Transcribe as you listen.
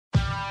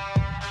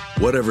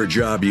Whatever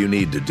job you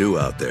need to do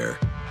out there,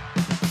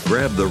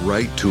 grab the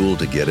right tool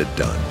to get it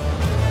done.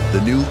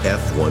 The new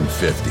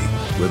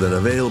F-150 with an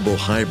available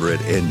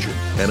hybrid engine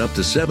and up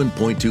to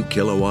 7.2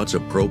 kilowatts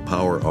of Pro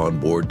Power on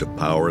board to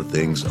power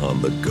things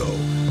on the go.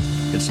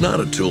 It's not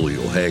a tool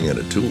you'll hang in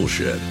a tool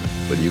shed,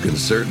 but you can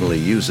certainly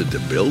use it to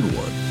build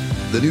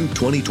one. The new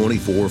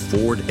 2024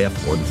 Ford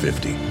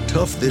F-150.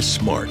 Tough this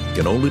smart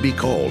can only be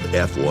called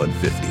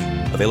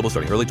F-150. Available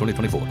starting early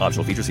 2024.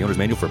 Optional features, the owner's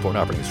manual for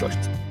important operating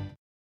instructions.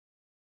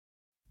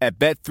 At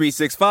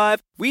Bet365,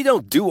 we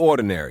don't do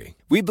ordinary.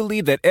 We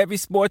believe that every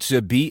sport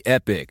should be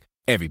epic.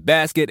 Every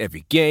basket,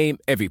 every game,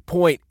 every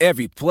point,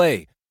 every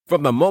play.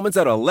 From the moments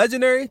that are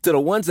legendary to the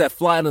ones that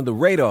fly under the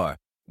radar.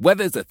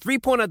 Whether it's a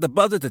three-pointer at the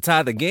buzzer to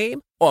tie the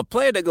game or a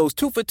player that goes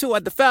 2 for 2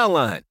 at the foul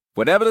line.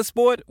 Whatever the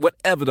sport,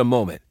 whatever the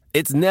moment.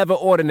 It's never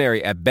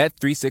ordinary at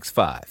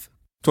Bet365.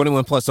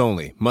 21 plus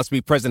only. Must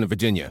be present in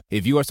Virginia.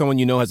 If you or someone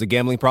you know has a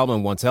gambling problem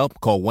and wants help,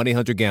 call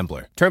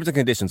 1-800-GAMBLER. Terms and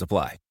conditions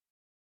apply.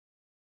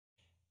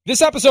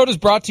 This episode is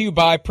brought to you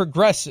by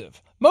Progressive.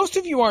 Most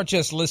of you aren't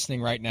just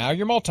listening right now,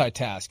 you're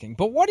multitasking.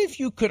 But what if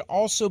you could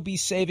also be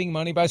saving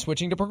money by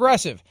switching to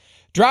Progressive?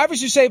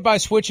 Drivers who save by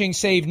switching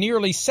save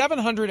nearly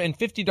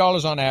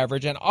 $750 on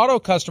average, and auto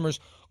customers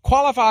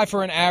qualify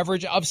for an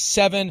average of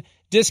 7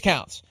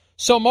 discounts.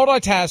 So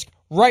multitask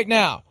right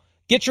now.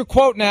 Get your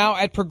quote now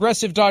at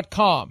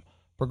Progressive.com.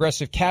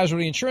 Progressive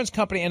Casualty Insurance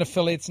Company and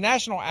affiliates.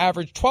 National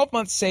average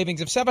 12-month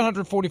savings of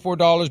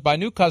 $744 by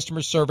new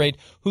customers surveyed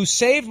who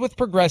saved with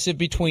Progressive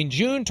between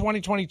June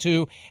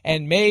 2022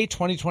 and May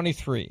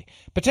 2023.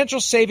 Potential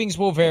savings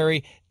will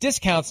vary.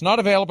 Discounts not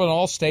available in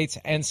all states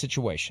and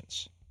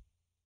situations.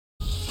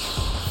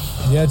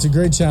 Yeah, it's a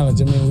great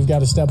challenge. I mean, we've got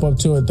to step up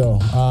to it, though.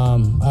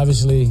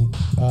 Obviously,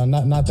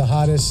 not the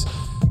hottest.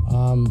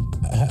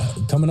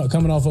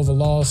 Coming off of a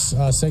loss,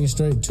 second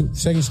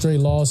straight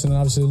loss, and then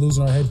obviously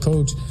losing our head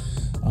coach.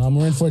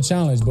 We're in for a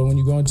challenge, but when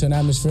you go into an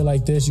atmosphere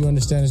like this, you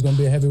understand it's going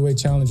to be a heavyweight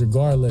challenge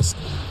regardless.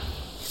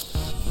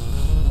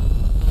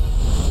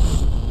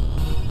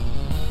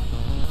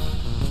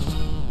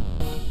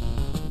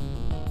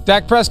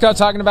 Dak Prescott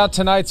talking about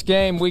tonight's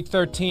game. Week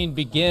 13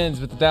 begins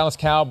with the Dallas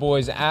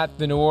Cowboys at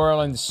the New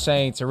Orleans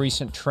Saints, a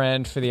recent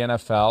trend for the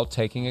NFL,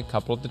 taking a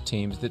couple of the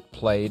teams that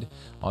played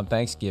on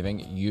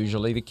Thanksgiving,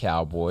 usually the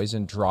Cowboys,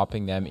 and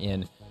dropping them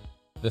in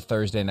the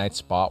Thursday night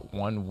spot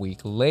 1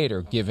 week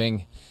later,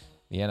 giving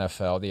the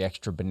NFL the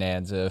extra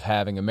bonanza of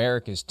having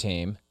America's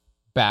team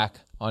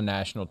back on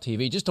national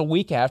TV. Just a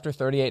week after,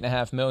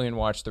 38.5 million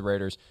watched the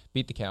Raiders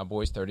beat the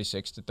Cowboys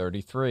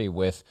 36-33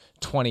 with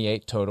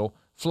 28 total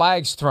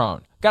flags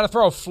thrown. Got to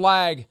throw a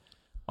flag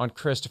on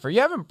Christopher. You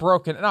haven't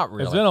broken, not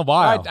really. It's been a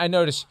while. I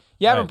noticed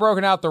you haven't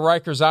broken out the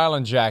Rikers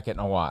Island jacket in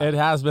a while. It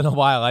has been a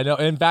while. I know.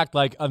 In fact,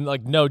 I'm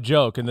no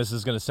joke, and this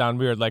is going to sound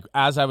weird. Like,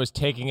 as I was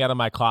taking it out of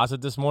my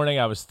closet this morning,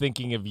 I was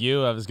thinking of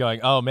you. I was going,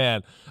 oh,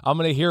 man, I'm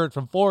going to hear it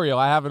from Florio.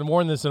 I haven't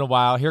worn this in a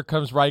while. Here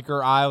comes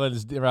Riker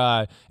Island's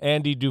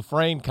Andy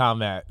Dufresne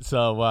comment.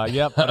 So,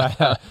 yep,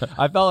 I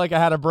felt like I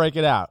had to break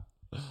it out.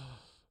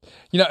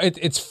 You know,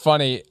 it's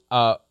funny.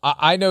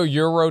 I know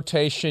your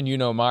rotation. You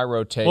know my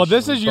rotation. Well,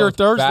 this is your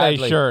Thursday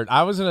badly. shirt.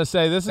 I was going to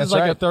say this is That's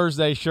like right. a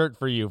Thursday shirt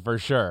for you for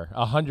sure.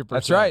 100%.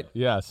 That's right.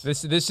 Yes.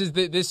 This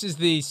is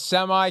the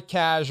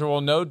semi-casual,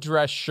 no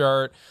dress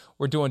shirt.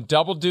 We're doing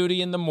double duty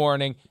in the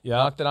morning. Yeah.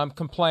 Not that I'm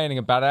complaining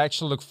about it. I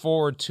actually look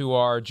forward to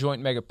our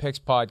Joint Mega Picks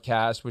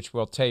podcast, which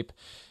we'll tape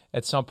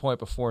at some point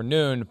before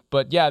noon.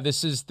 But yeah,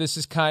 this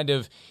is kind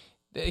of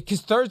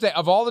because Thursday,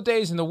 of all the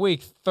days in the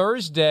week,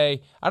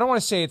 Thursday. I don't want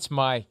to say it's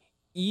my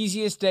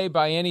easiest day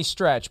by any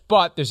stretch,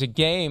 but there's a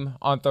game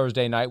on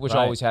Thursday night, which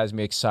always has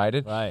me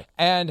excited. Right.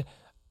 And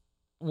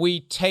we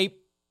tape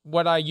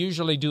what I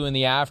usually do in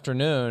the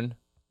afternoon.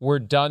 We're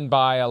done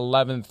by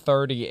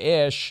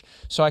 11:30-ish,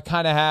 so I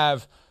kind of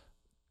have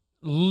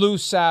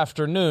loose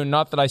afternoon.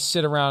 Not that I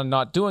sit around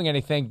not doing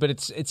anything, but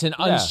it's an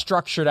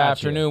unstructured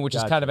afternoon, which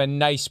is kind of a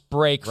nice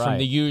break from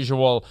the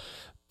usual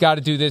got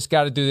to do this,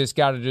 got to do this,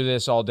 got to do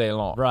this all day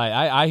long. Right.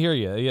 I hear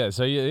you. Yeah.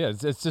 So,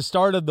 it's the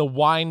start of the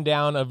wind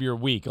down of your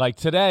week. Like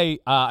today,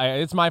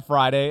 it's my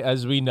Friday,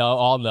 as we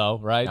all know,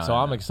 right?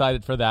 I'm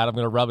excited for that. I'm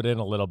going to rub it in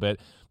a little bit.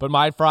 But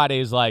my Friday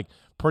is like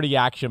pretty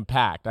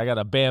action-packed. I got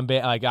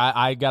a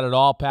I got it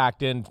all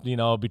packed in,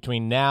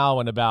 between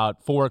now and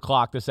about 4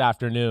 o'clock this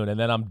afternoon, and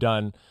then I'm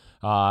done,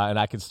 and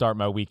I can start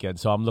my weekend.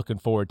 So I'm looking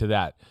forward to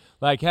that.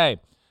 Like, hey,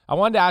 I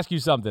wanted to ask you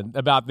something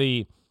about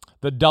the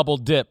double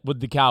dip with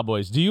the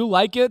Cowboys. Do you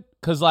like it?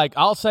 Because,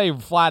 I'll say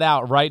flat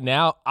out right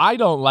now, I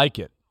don't like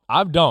it.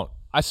 I don't.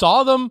 I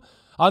saw them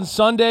on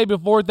Sunday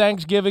before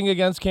Thanksgiving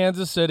against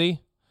Kansas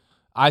City.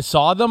 I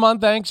saw them on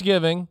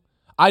Thanksgiving.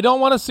 I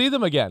don't want to see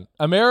them again.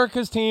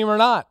 America's team or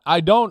not.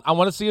 I don't. I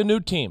want to see a new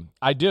team.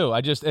 I do.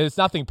 It's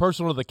nothing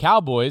personal to the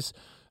Cowboys.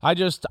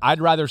 I'd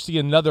rather see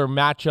another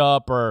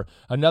matchup or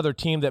another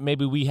team that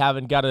maybe we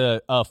haven't got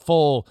a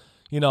full,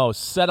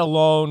 set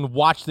alone,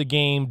 watch the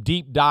game,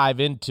 deep dive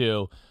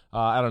into.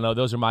 I don't know.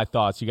 Those are my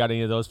thoughts. You got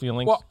any of those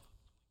feelings?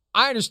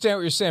 I understand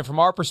what you're saying from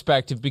our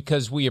perspective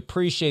because we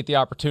appreciate the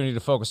opportunity to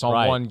focus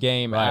on one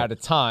game at a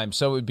time.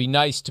 So it would be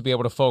nice to be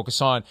able to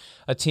focus on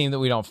a team that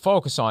we don't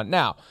focus on.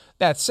 Now,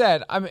 that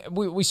said, I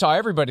mean, we saw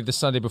everybody the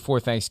Sunday before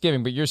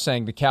Thanksgiving, but you're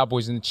saying the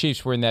Cowboys and the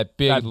Chiefs were in that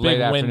big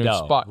late afternoon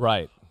spot.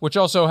 Right. Which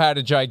also had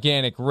a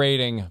gigantic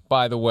rating,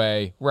 by the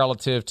way,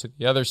 relative to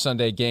the other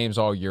Sunday games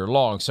all year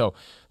long. So,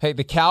 hey,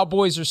 the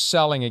Cowboys are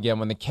selling again.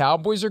 When the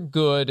Cowboys are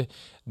good,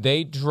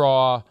 they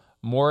draw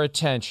more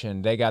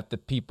attention. They got the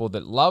people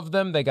that love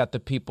them. They got the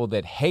people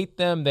that hate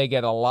them. They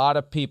get a lot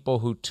of people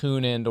who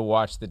tune in to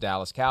watch the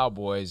Dallas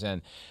Cowboys.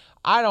 And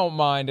I don't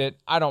mind it.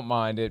 I don't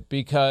mind it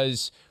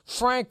because,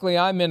 frankly,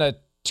 I'm in a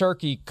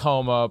turkey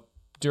coma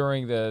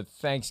during the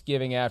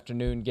Thanksgiving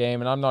afternoon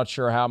game, and I'm not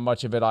sure how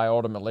much of it I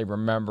ultimately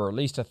remember, at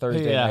least a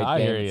Thursday night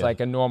game. It's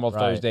like a normal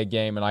Thursday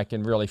game, and I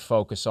can really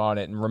focus on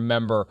it and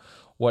remember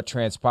what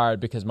transpired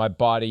because my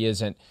body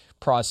isn't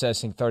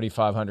processing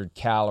 3,500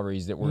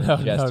 calories that were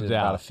ingested in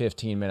about a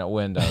 15-minute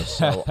window.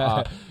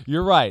 So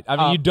you're right. I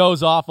mean, you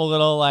doze off a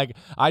little. Like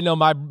I know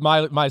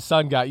my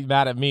son got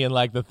mad at me in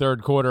like the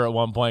third quarter at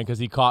one point because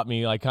he caught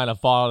me like kind of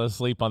falling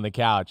asleep on the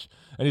couch,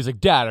 and he's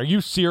like, "Dad, are you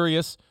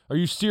serious? Are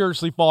you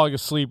seriously falling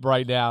asleep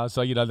right now?"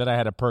 So then I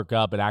had to perk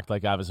up and act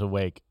like I was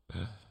awake.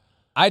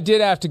 I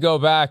did have to go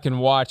back and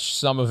watch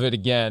some of it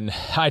again.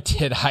 I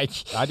did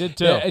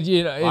too.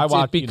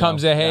 It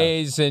becomes a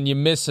haze, and you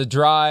miss a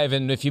drive.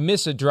 And if you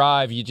miss a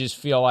drive, you just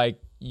feel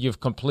like you've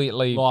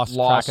completely lost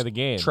track of the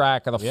game,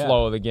 track of the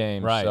flow of the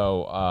game. Right.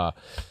 So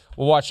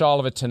we'll watch all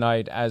of it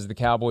tonight as the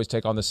Cowboys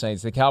take on the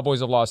Saints. The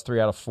Cowboys have lost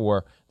 3 out of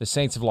 4. The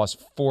Saints have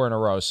lost 4 in a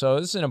row. So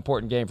this is an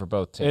important game for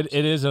both teams.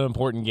 It is an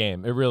important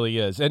game. It really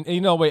is. And,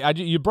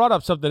 you brought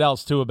up something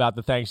else, too, about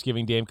the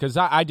Thanksgiving game because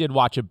I did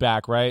watch it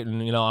back, right?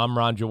 And, I'm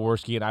Ron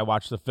Jaworski, and I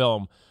watched the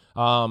film.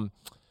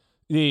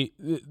 The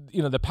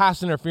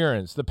pass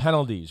interference, the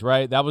penalties,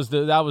 right? That was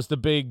the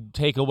big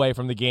takeaway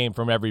from the game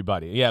from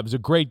everybody. Yeah, it was a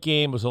great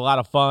game. It was a lot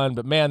of fun.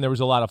 But, man, there was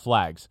a lot of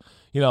flags.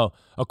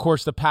 Of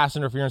course, the pass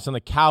interference on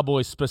the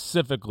Cowboys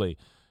specifically.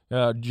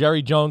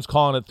 Jerry Jones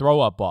calling it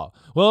throw-up ball.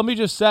 Well, let me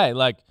just say,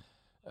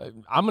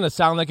 I'm going to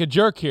sound like a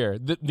jerk here.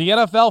 The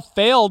NFL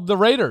failed the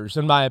Raiders,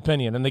 in my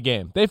opinion, in the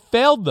game. They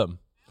failed them.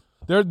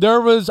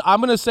 There was,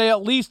 I'm going to say,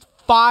 at least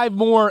 5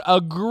 more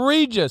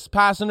egregious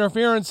pass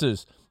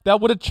interferences that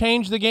would have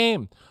changed the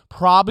game.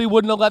 Probably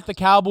wouldn't have let the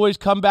Cowboys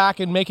come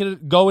back and make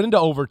it go into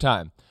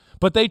overtime.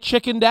 But they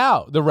chickened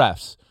out, the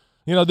refs.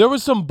 There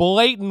was some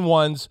blatant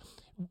ones.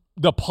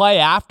 The play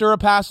after a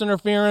pass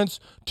interference,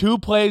 2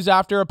 plays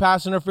after a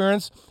pass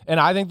interference, and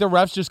I think the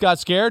refs just got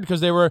scared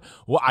because they were,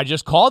 I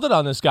just called it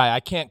on this guy. I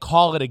can't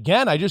call it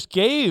again. I just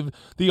gave,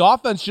 the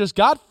offense just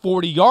got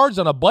 40 yards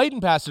on a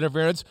blatant pass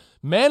interference.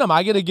 Man, am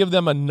I going to give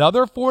them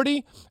another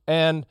 40?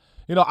 And,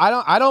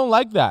 I don't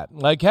like that.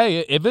 Like, hey,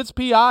 if it's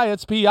PI,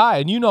 it's PI.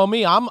 And you know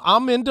me,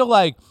 I'm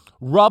into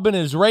rubbing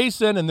his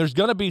racing, and there's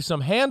going to be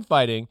some hand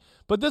fighting.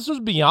 But this was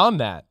beyond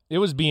that. It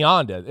was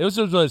beyond it. It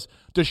was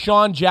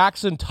Deshaun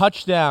Jackson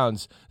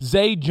touchdowns,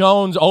 Zay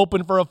Jones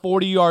open for a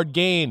 40-yard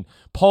gain,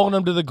 pulling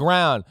him to the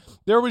ground.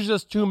 There was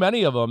just too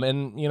many of them.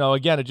 And,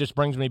 again, it just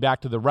brings me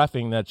back to the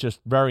reffing that's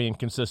just very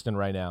inconsistent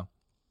right now.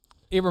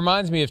 It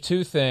reminds me of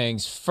 2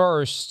 things.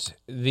 First,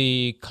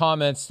 the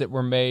comments that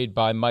were made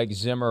by Mike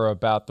Zimmer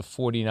about the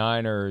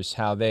 49ers,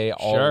 how they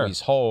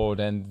always hold,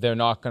 and they're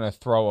not going to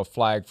throw a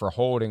flag for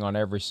holding on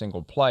every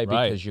single play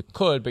because you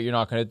could, but you're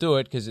not going to do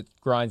it because it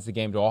grinds the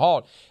game to a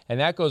halt. And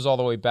that goes all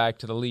the way back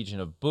to the Legion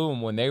of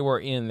Boom. When they were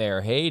in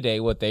their heyday,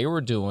 what they were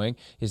doing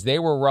is they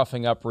were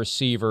roughing up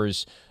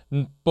receivers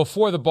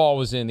before the ball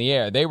was in the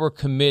air. They were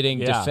committing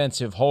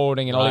defensive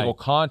holding and illegal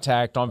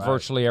contact on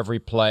virtually every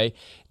play,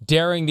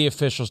 daring the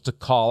officials to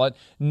call it,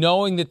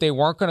 knowing that they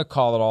weren't going to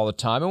call it all the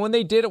time. And when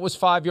they did, it was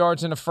 5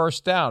 yards and a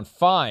first down.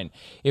 Fine.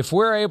 If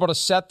we're able to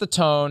set the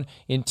tone,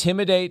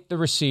 intimidate the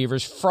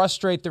receivers,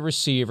 frustrate the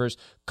receivers,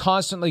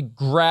 constantly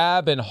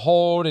grab and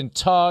hold and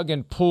tug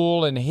and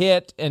pull and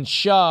hit and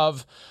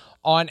shove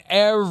on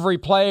every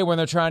play when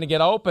they're trying to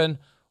get open,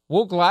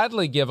 we'll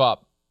gladly give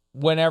up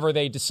whenever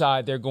they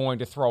decide they're going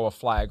to throw a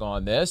flag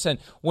on this. And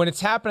when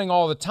it's happening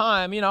all the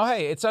time,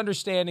 hey, it's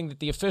understanding that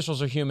the officials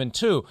are human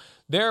too.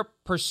 Their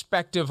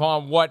perspective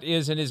on what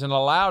is and isn't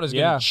allowed is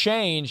going to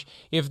change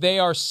if they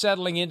are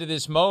settling into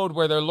this mode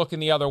where they're looking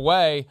the other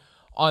way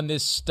on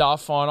this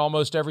stuff on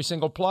almost every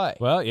single play.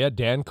 Well, yeah,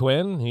 Dan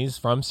Quinn, he's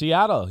from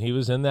Seattle. He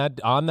was on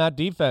that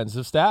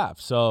defensive staff.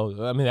 So,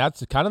 I mean,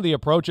 that's kind of the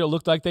approach it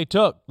looked like they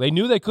took. They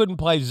knew they couldn't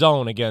play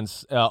zone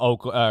against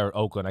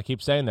Oakland. I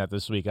keep saying that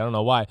this week. I don't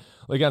know why.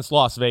 Against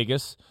Las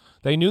Vegas.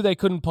 They knew they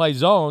couldn't play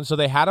zone, so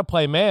they had to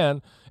play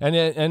man.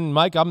 And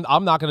Mike, I'm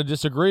not going to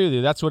disagree with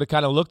you. That's what it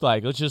kind of looked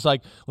like. It's just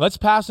let's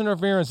pass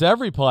interference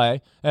every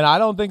play, and I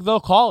don't think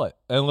they'll call it.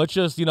 And let's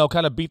just,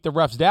 kind of beat the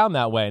refs down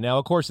that way. Now,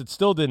 of course, it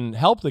still didn't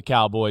help the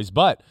Cowboys,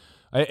 but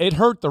it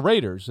hurt the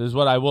Raiders, is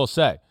what I will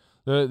say.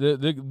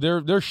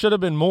 There should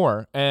have been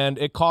more, and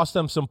it cost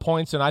them some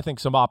points and I think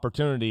some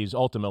opportunities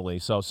ultimately.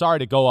 So sorry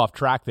to go off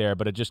track there,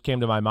 but it just came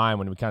to my mind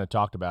when we kind of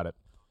talked about it.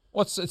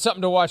 Well, it's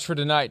something to watch for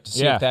tonight to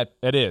see if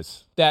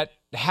that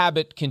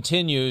habit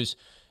continues,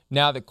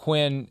 now that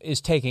Quinn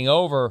is taking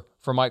over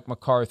for Mike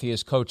McCarthy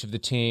as coach of the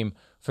team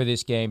for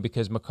this game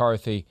because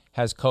McCarthy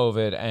has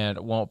COVID and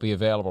won't be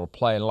available to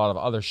play, and a lot of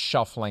other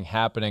shuffling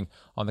happening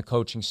on the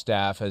coaching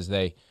staff as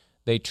they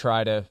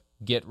try to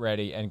get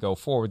ready and go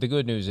forward. The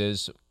good news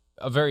is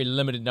a very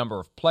limited number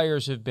of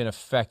players have been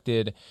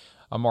affected.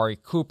 Amari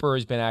Cooper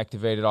has been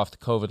activated off the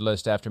COVID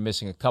list after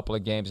missing a couple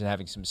of games and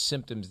having some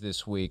symptoms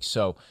this week.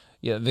 So,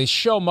 the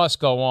show must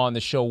go on. The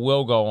show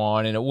will go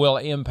on, and it will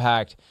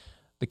impact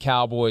the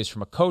Cowboys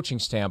from a coaching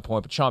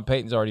standpoint. But Sean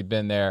Payton's already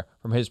been there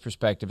from his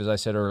perspective. As I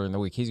said earlier in the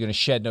week, he's going to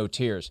shed no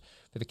tears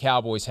for the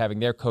Cowboys having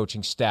their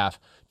coaching staff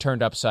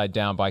turned upside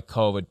down by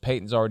COVID.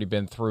 Payton's already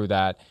been through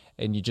that,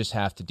 and you just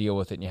have to deal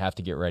with it, and you have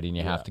to get ready, and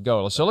you have to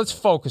go. So let's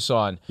focus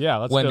on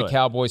when the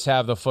Cowboys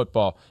have the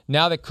football.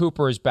 Now that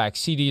Cooper is back,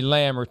 CeeDee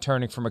Lamb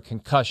returning from a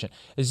concussion,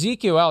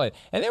 Ezekiel Elliott,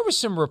 and there was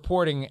some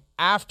reporting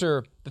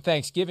after the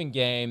Thanksgiving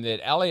game that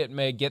Elliott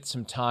may get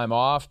some time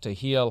off to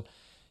heal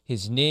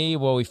his knee.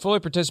 Well, he fully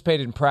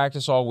participated in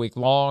practice all week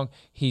long.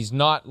 He's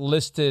not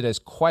listed as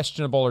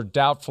questionable or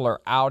doubtful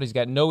or out. He's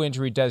got no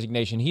injury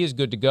designation. He is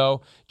good to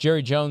go.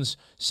 Jerry Jones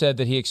said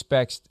that he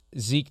expects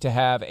Zeke to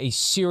have a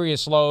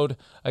serious load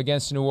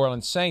against the New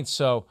Orleans Saints.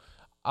 So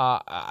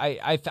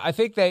I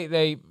think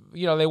they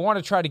want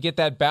to try to get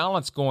that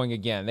balance going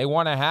again. They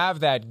want to have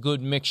that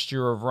good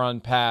mixture of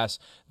run pass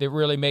that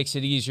really makes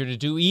it easier to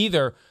do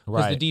either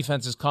because the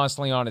defense is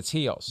constantly on its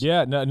heels.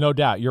 Yeah, no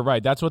doubt. You're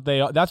right. That's what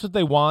they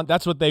want.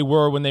 That's what they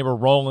were when they were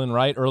rolling,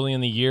 right? Early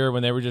in the year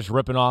when they were just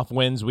ripping off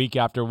wins week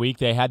after week.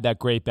 They had that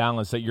great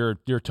balance that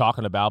you're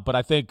talking about. But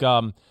I think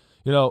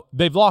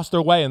they've lost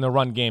their way in the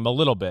run game a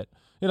little bit.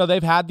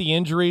 They've had the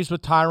injuries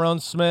with Tyrone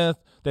Smith.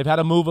 They've had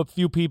to move a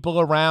few people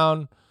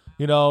around.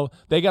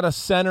 They got a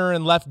center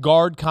and left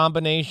guard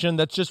combination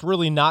that's just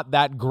really not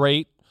that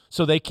great,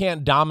 so they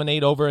can't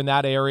dominate over in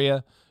that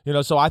area.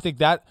 So I think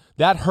that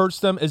hurts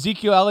them.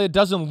 Ezekiel Elliott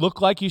doesn't look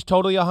like he's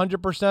totally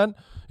 100%.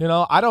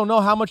 I don't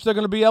know how much they're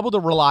going to be able to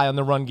rely on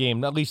the run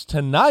game, at least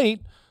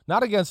tonight,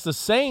 not against the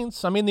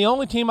Saints. I mean, the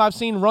only team I've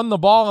seen run the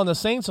ball on the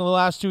Saints in the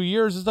last 2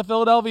 years is the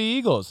Philadelphia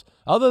Eagles.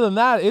 Other than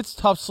that, it's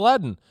tough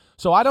sledding.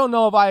 So I don't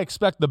know if I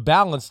expect the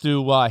balance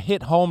to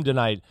hit home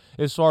tonight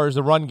as far as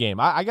the run game.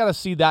 I got to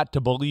see that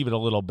to believe it a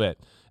little bit.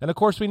 And, of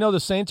course, we know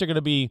the Saints are going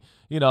to be,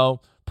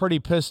 pretty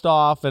pissed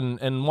off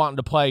and wanting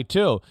to play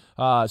too.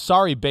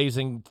 Sorry,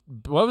 Basing.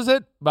 What was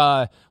it?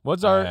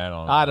 What's our?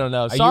 I don't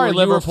know. Sorry,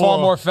 you were far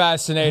more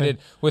fascinated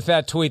with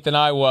that tweet than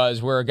I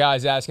was, where a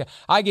guy's asking.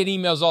 I get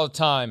emails all the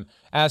time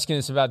asking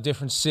us about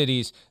different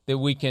cities that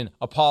we can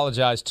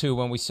apologize to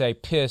when we say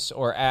piss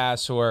or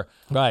ass or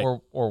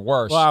worse.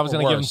 Well, I was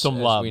going to give him some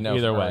love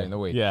either way. In the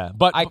week. Yeah,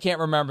 but I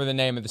can't remember the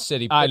name of the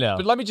city. But, I know.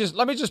 But let me just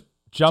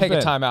take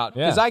a time out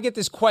because I get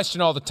this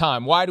question all the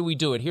time. Why do we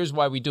do it? Here's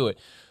why we do it.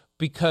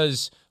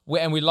 Because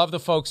we love the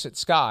folks at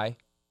Sky.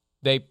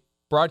 They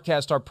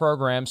broadcast our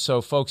program so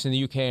folks in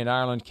the UK and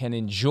Ireland can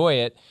enjoy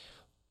it.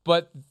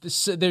 But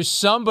there's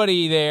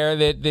somebody there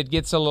that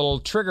gets a little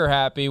trigger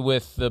happy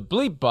with the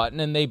bleep button,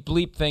 and they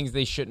bleep things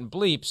they shouldn't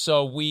bleep.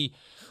 So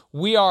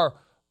we are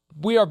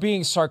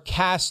being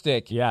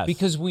sarcastic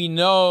because we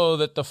know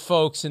that the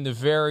folks in the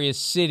various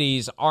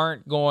cities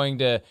aren't going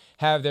to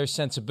have their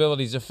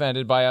sensibilities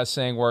offended by us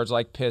saying words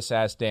like piss,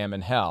 ass, damn,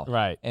 and hell.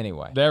 Right.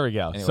 Anyway. There we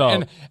go. Anyway.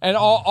 So and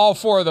all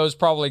four of those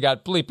probably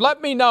got bleeped.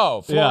 Let me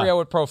know. Florio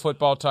at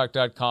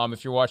ProFootballTalk.com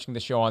if you're watching the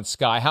show on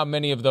Sky. How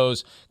many of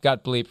those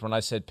got bleeped when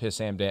I said piss,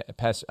 damn, yeah,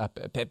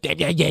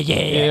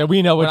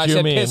 we know what you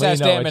mean. When I said piss, ass,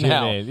 damn, and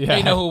hell. Yeah.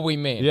 They know who we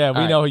mean. Yeah,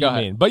 we know who you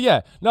mean. But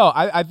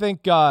I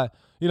think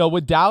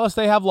with Dallas,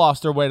 they have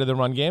lost their way to the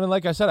run game. And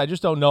like I said, I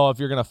just don't know if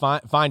you're going to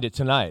find it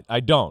tonight.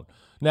 I don't.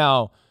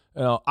 Now,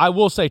 I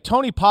will say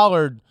Tony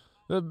Pollard,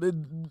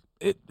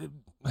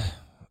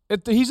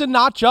 he's a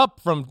notch up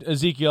from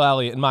Ezekiel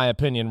Elliott, in my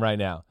opinion, right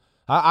now.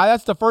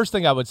 That's the first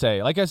thing I would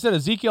say. Like I said,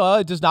 Ezekiel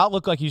Elliott does not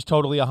look like he's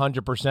totally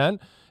 100%.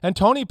 And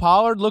Tony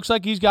Pollard looks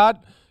like he's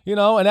got,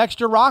 an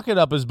extra rocket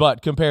up his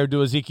butt compared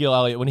to Ezekiel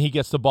Elliott when he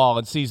gets the ball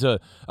and sees a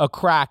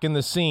crack in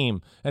the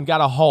seam and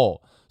got a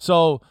hole.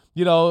 So,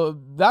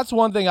 that's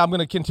one thing I'm going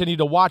to continue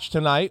to watch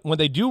tonight when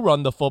they do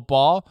run the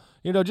football,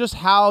 just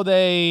how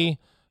they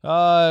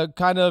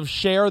kind of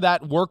share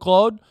that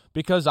workload,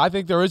 because I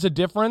think there is a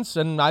difference.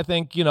 And I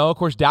think, of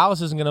course, Dallas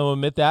isn't going to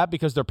admit that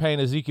because they're paying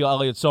Ezekiel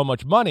Elliott so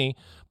much money.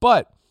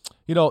 But,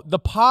 the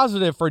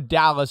positive for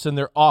Dallas and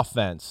their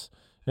offense,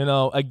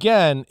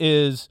 again,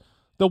 is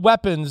the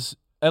weapons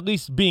at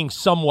least being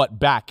somewhat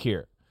back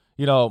here.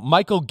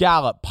 Michael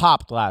Gallup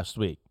popped last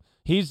week.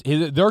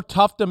 They're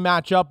tough to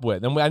match up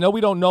with. And I know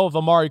we don't know if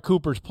Amari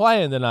Cooper's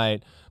playing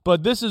tonight,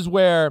 but this is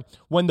where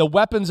when the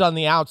weapons on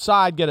the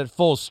outside get at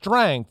full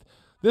strength,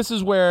 this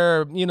is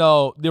where,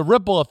 the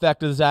ripple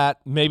effect is that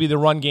maybe the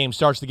run game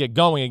starts to get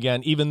going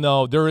again, even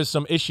though there is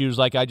some issues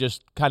like I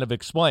just kind of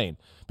explained.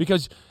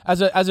 Because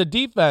as a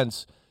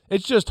defense,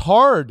 it's just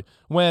hard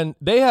when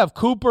they have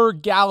Cooper,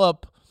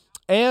 Gallup,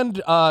 and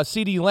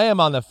CeeDee Lamb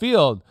on the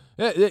field.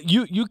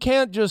 You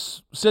can't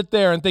just sit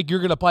there and think you're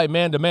going to play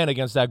man-to-man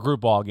against that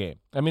group all game.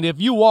 I mean, if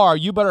you are,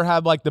 you better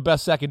have like the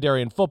best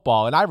secondary in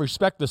football. And I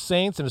respect the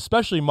Saints and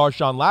especially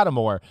Marshawn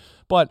Lattimore,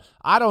 but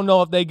I don't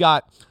know if they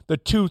got the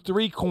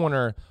 2-3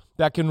 corner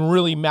that can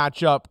really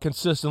match up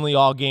consistently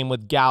all game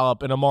with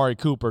Gallup and Amari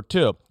Cooper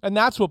too. And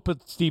that's what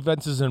puts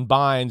defenses in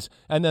binds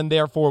and then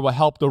therefore will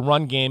help the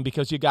run game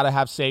because you got to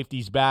have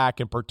safeties back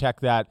and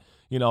protect that,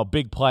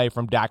 big play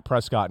from Dak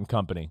Prescott and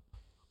company.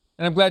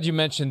 And I'm glad you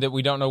mentioned that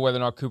we don't know whether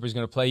or not Cooper's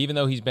going to play. Even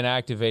though he's been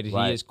activated,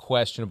 Right. He is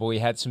questionable. He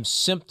had some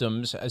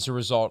symptoms as a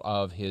result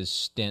of his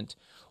stint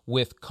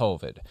with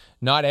COVID.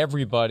 Not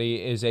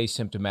everybody is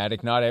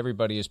asymptomatic. Not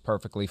everybody is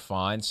perfectly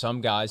fine.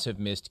 Some guys have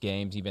missed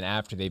games even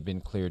after they've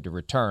been cleared to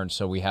return,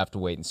 so we have to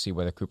wait and see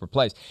whether Cooper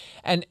plays.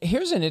 And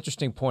here's an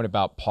interesting point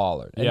about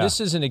Pollard. And this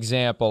is an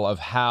example of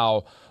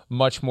how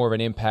much more of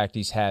an impact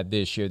he's had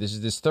this year. This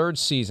is his third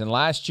season.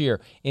 Last year,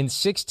 in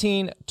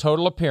 16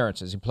 total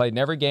appearances, he played in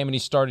every game and he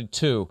started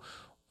 2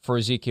 for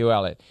Ezekiel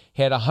Elliott.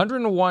 He had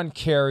 101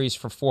 carries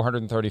for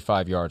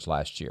 435 yards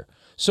last year.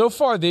 So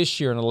far this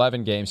year in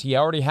 11 games, he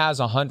already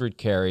has 100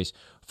 carries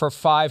for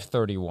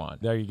 531.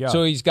 There you go.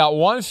 So he's got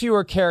one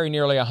fewer carry,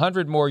 nearly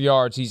 100 more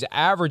yards. He's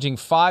averaging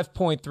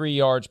 5.3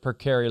 yards per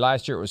carry.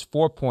 Last year it was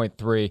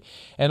 4.3.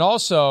 And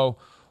also,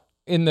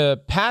 in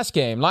the pass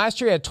game, last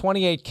year he had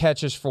 28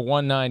 catches for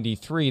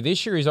 193.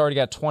 This year he's already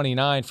got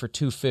 29 for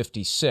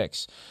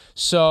 256.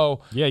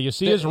 So yeah, you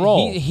see his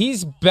role.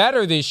 He's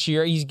better this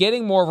year. He's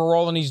getting more of a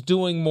role and he's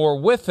doing more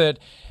with it.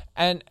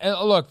 And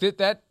look,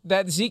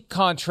 that Zeke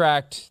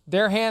contract,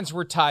 their hands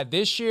were tied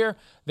this year.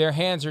 Their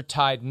hands are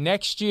tied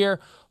next year.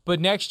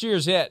 But next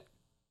year's it.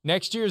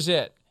 Next year's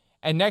it.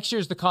 And next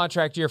year's the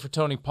contract year for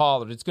Tony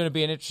Pollard. It's going to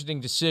be an interesting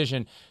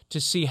decision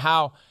to see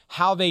how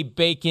they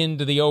bake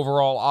into the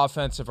overall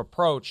offensive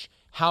approach,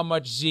 how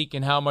much Zeke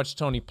and how much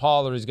Tony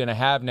Pollard is going to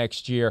have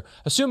next year,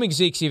 assuming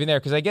Zeke's even there,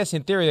 because I guess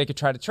in theory they could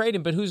try to trade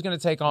him, but who's going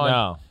to take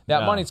on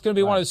that money? It's going to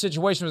be one of those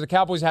situations where the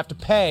Cowboys have to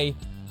pay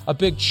a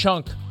big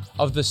chunk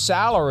of the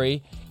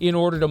salary in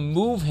order to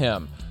move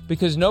him,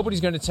 because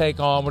nobody's going to take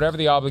on whatever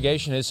the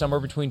obligation is, somewhere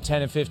between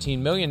 $10 and $15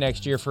 million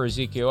next year for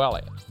Ezekiel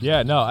Elliott.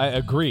 Yeah, no, I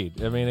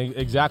agreed. I mean,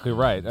 exactly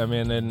right. I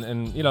mean,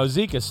 and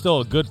Zeke is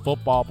still a good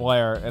football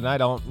player, and I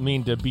don't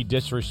mean to be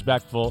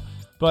disrespectful,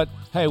 but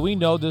hey, we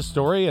know this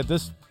story at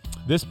this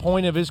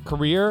point of his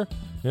career.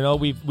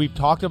 We've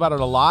talked about it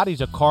a lot.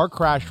 He's a car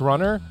crash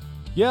runner.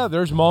 Yeah,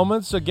 there's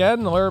moments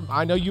again where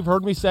I know you've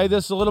heard me say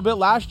this a little bit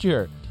last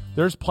year.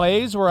 There's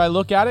plays where I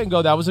look at it and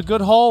go, that was a good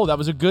hole. That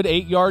was a good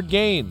 8-yard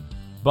gain.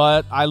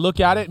 But I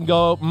look at it and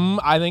go,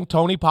 I think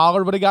Tony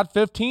Pollard would have got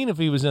 15 if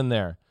he was in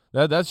there.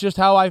 That's just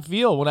how I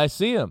feel when I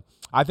see him.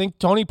 I think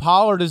Tony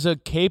Pollard is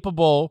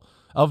capable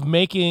of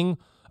making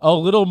a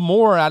little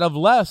more out of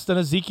less than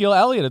Ezekiel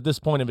Elliott at this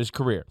point of his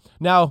career.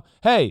 Now,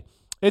 hey,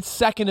 it's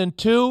 2nd and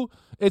 2.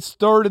 It's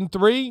 3rd and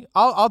 3.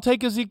 I'll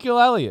take Ezekiel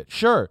Elliott,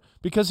 sure,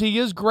 because he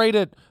is great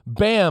at,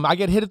 bam, I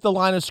get hit at the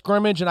line of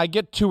scrimmage and I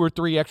get 2 or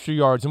 3 extra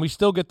yards and we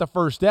still get the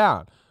first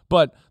down.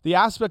 But the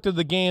aspect of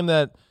the game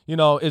that,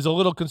 is a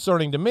little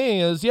concerning to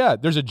me is,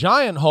 there's a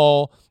giant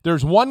hole.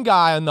 There's one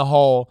guy in the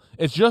hole.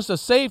 It's just a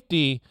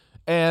safety,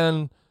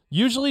 and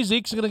usually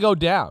Zeke's going to go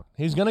down.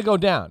 He's going to go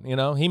down.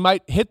 He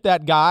might hit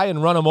that guy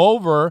and run him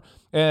over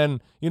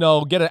and,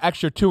 get an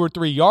extra 2 or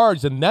 3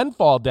 yards and then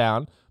fall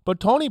down. But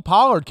Tony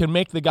Pollard can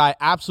make the guy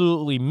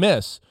absolutely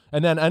miss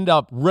and then end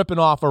up ripping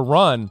off a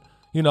run,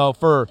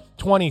 for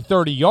 20,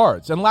 30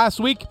 yards. And last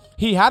week,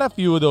 he had a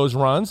few of those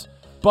runs,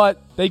 but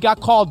they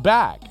got called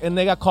back, and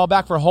they got called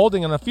back for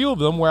holding on a few of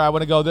them where I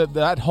want to go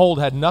that hold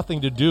had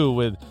nothing to do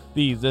with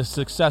the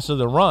success of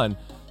the run.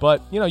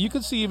 But, you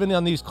can see even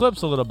on these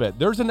clips a little bit.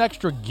 There's an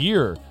extra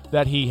gear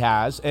that he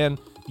has, and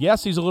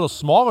yes, he's a little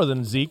smaller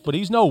than Zeke, but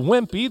he's no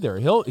wimp either.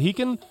 He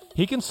can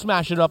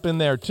smash it up in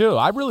there too.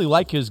 I really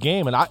like his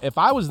game, and if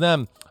I was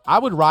them, I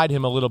would ride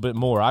him a little bit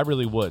more. I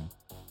really would.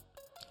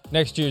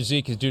 Next year,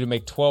 Zeke is due to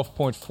make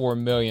 $12.4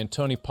 million.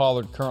 Tony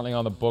Pollard currently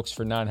on the books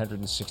for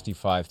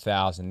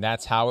 $965,000.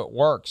 That's how it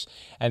works,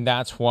 and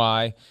that's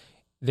why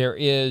there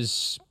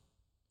is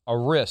a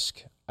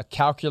risk, a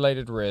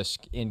calculated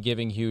risk, in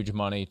giving huge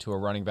money to a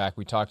running back.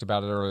 We talked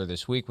about it earlier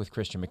this week with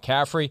Christian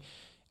McCaffrey,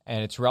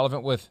 and it's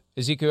relevant with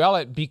Ezekiel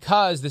Elliott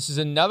because this is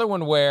another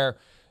one where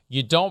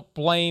you don't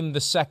blame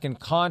the second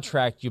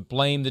contract. You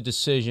blame the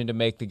decision to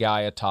make the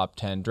guy a top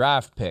 10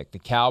 draft pick. The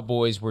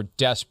Cowboys were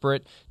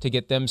desperate to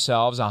get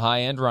themselves a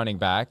high-end running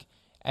back,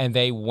 and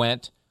they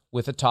went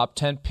with a top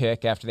 10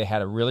 pick after they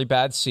had a really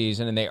bad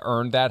season, and they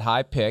earned that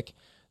high pick.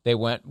 They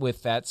went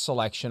with that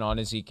selection on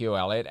Ezekiel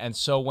Elliott, and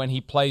so when he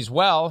plays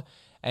well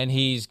and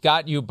he's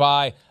got you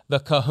by the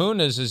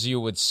kahunas, as you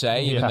would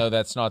say, even though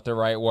that's not the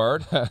right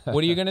word,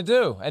 what are you going to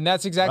do? And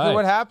that's exactly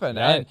what happened.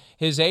 Right. And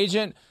his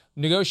agent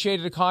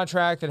negotiated a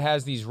contract that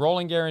has these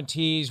rolling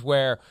guarantees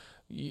where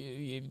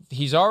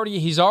he's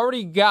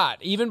already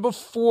got, even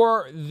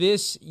before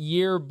this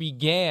year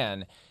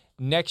began,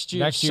 next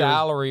year's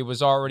salary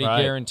was already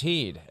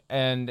guaranteed.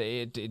 And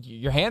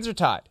your hands are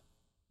tied.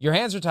 Your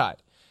hands are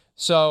tied.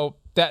 So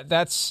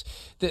That's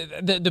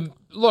the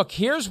look.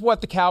 Here's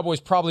what the Cowboys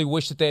probably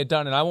wish that they had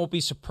done, and I won't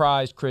be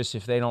surprised, Chris,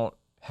 if they don't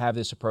have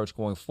this approach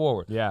going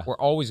forward. Yeah. We're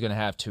always going to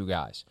have two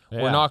guys.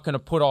 Yeah. We're not going to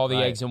put all the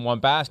eggs in one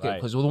basket,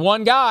 because with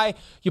one guy,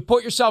 you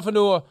put yourself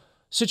into a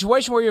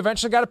situation where you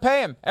eventually got to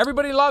pay him.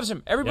 Everybody loves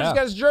him. Everybody's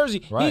got his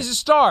jersey. Right. He's a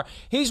star.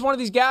 He's one of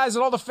these guys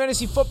that all the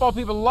fantasy football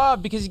people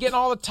love because he's getting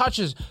all the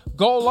touches.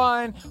 Goal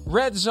line,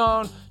 red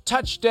zone,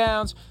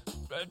 touchdowns,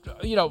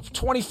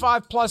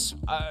 25-plus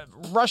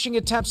rushing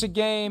attempts a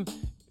game.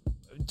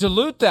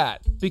 Dilute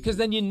that, because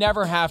then you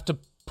never have to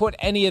put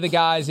any of the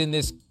guys in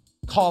this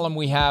column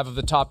we have of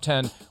the top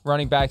 10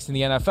 running backs in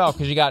the NFL,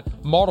 because you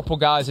got multiple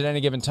guys at any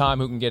given time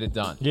who can get it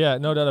done. Yeah,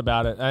 no doubt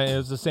about it. It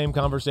was the same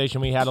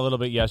conversation we had a little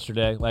bit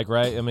yesterday,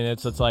 right? I mean,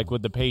 it's like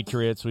with the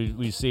Patriots,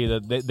 we see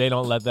that they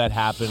don't let that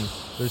happen.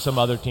 There's some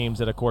other teams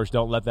that, of course,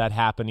 don't let that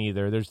happen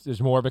either.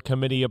 There's more of a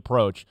committee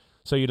approach,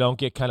 so you don't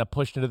get kind of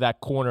pushed into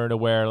that corner to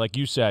where, like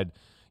you said,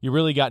 you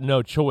really got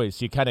no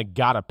choice. You kind of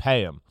got to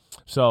pay them.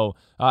 So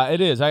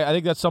it is. I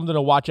think that's something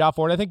to watch out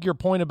for. And I think your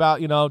point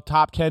about,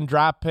 top 10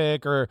 draft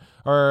pick or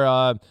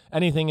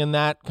anything in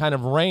that kind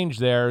of range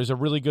there is a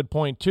really good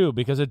point too,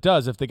 because it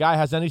does. If the guy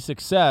has any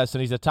success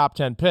and he's a top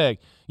 10 pick,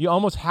 you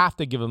almost have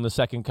to give him the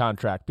second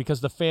contract,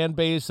 because the fan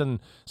base and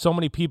so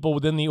many people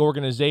within the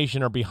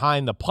organization are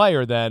behind the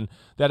player then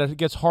that it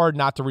gets hard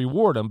not to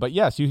reward him. But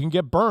yes, you can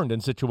get burned in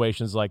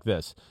situations like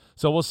this.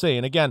 So we'll see.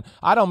 And again,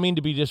 I don't mean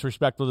to be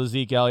disrespectful to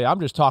Zeke Elliott. I'm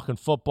just talking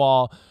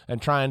football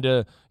and trying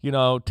to,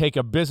 take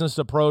a business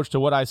approach to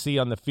what I see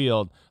on the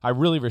field. I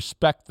really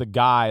respect the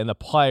guy and the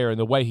player and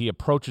the way he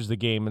approaches the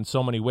game in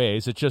so many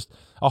ways. It's just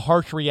a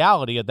harsh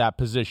reality at that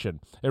position.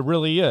 It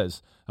really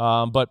is.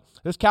 But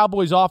this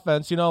Cowboys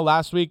offense,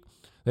 last week,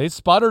 they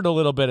sputtered a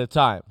little bit at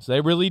times. They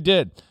really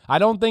did. I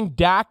don't think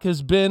Dak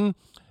has been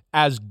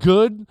as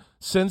good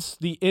since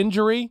the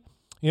injury.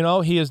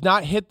 He has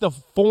not hit the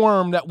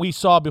form that we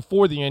saw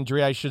before the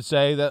injury, I should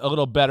say, that a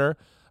little better.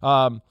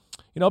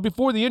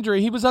 Before the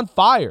injury, he was on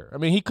fire. I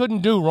mean, he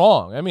couldn't do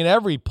wrong. I mean,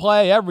 every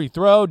play, every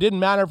throw, didn't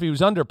matter if he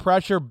was under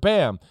pressure,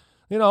 bam.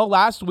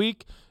 Last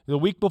week, the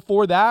week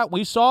before that,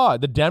 we saw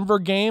the Denver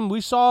game.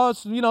 We saw,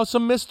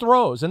 some missed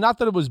throws. And not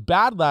that it was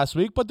bad last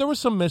week, but there was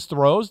some missed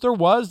throws. There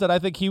was that I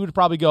think he would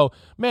probably go,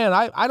 man,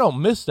 I don't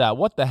miss that.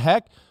 What the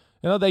heck?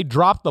 They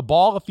dropped the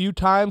ball a few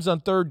times on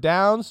third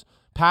downs.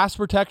 Pass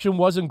protection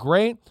wasn't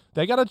great.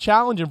 They got a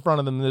challenge in front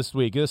of them this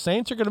week. The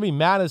Saints are going to be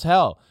mad as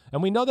hell.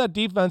 And we know that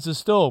defense is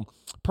still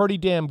pretty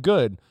damn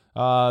good.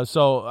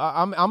 So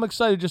I'm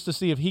excited just to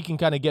see if he can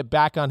kind of get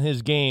back on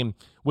his game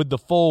with the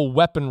full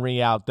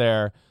weaponry out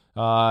there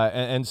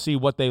and see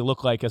what they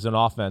look like as an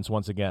offense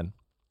once again.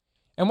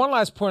 And one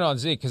last point on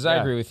Zeke, because I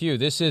agree with you.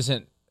 This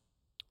isn't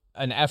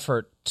an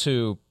effort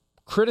to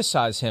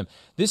criticize him.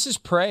 This is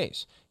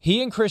praise.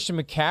 He and Christian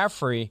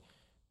McCaffrey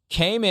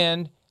came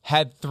in,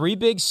 had 3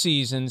 big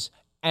seasons,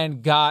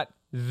 and got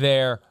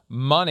their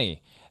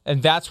money.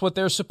 And that's what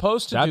they're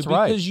supposed to do,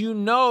 because you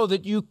know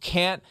that you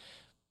can't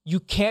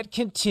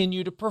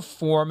continue to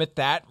perform at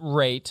that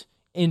rate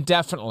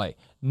indefinitely.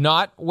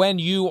 Not when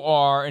you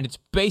are, and it's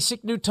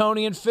basic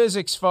Newtonian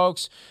physics,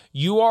 folks,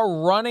 you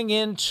are running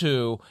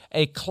into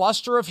a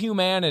cluster of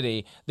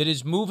humanity that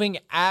is moving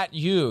at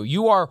you.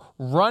 You are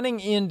running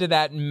into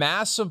that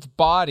mass of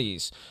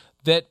bodies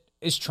that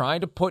is trying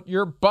to put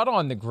your butt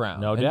on the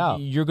ground. No doubt.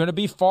 You're going to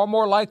be far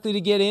more likely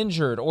to get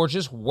injured or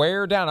just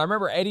wear down. I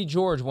remember Eddie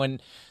George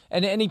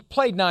and he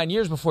played 9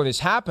 years before this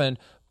happened,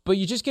 but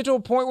you just get to a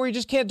point where you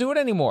just can't do it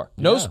anymore.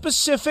 No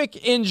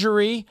specific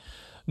injury,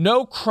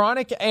 no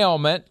chronic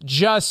ailment,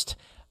 just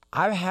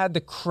I've had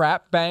the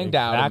crap banged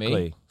out of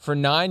me for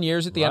 9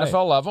 years at the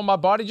NFL level. My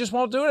body just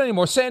won't do it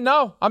anymore. Saying,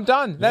 no, I'm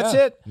done. That's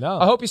it. No.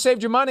 I hope you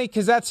saved your money,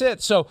 because that's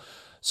it. So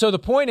the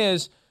point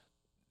is,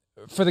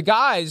 for the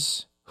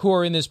guys who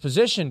are in this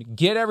position,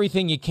 get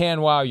everything you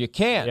can while you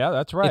can. Yeah,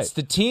 that's right. It's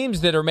the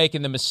teams that are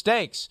making the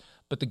mistakes,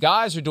 but the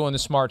guys are doing the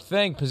smart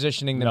thing,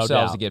 positioning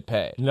themselves to get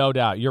paid. No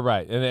doubt. You're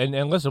right.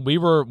 And listen, we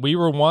were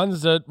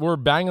ones that were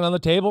banging on the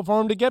table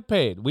for him to get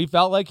paid. We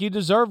felt like he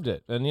deserved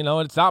it. And,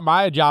 it's not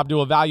my job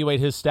to evaluate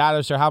his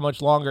status or how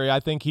much longer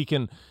I think he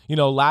can,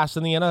 last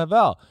in the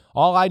NFL.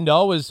 All I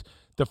know is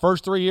the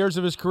first 3 years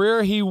of his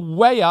career, he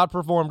way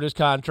outperformed his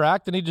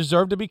contract, and he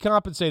deserved to be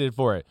compensated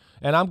for it.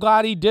 And I'm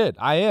glad he did.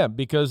 I am,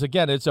 because,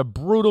 again, it's a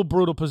brutal,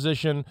 brutal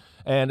position,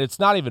 and it's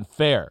not even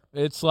fair.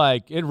 It's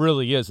like, it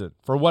really isn't.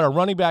 For what a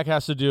running back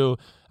has to do,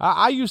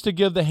 I used to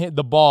give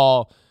the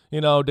ball,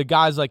 to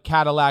guys like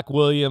Cadillac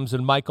Williams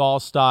and Mike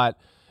Allstott,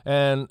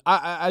 and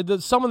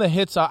some of the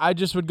hits, I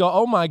just would go,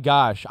 oh, my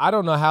gosh, I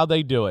don't know how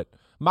they do it.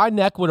 My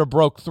neck would have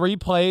broke 3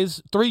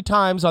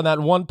 times on that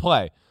one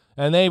play.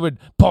 And they would,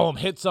 boom,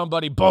 hit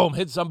somebody, boom,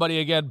 hit somebody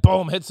again,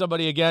 boom, hit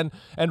somebody again,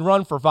 and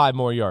run for 5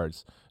 more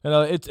yards.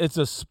 It's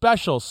a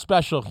special,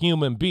 special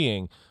human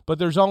being, but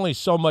there's only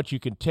so much you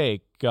can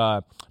take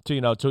to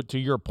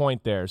your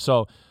point there.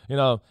 So,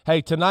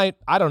 hey, tonight,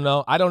 I don't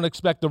know. I don't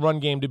expect the run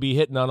game to be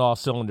hitting on all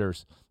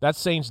cylinders. That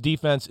Saints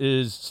defense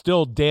is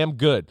still damn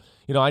good.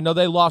 I know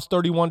they lost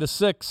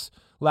 31-6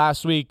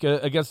 last week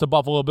against the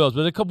Buffalo Bills,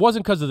 but it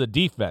wasn't because of the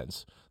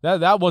defense.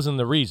 That wasn't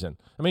the reason.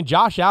 I mean,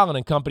 Josh Allen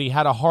and company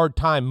had a hard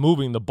time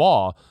moving the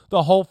ball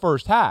the whole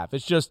first half.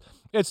 It's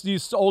the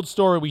old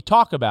story we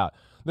talk about.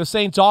 The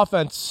Saints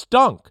offense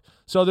stunk.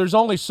 So there's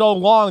only so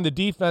long the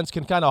defense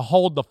can kind of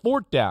hold the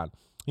fort down.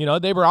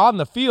 They were on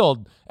the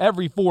field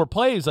every 4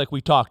 plays like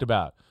we talked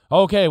about.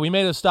 Okay, we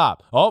made a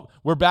stop. Oh,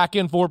 we're back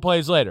in 4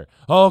 plays later.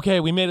 Okay,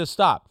 we made a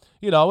stop.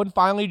 And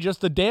finally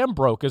just the dam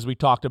broke, as we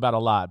talked about a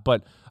lot.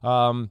 But,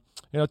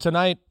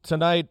 tonight,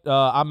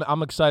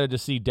 I'm excited to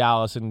see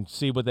Dallas and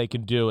see what they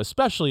can do,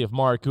 especially if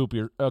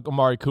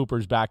Amari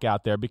Cooper's back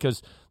out there,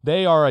 because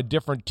they are a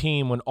different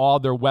team when all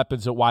their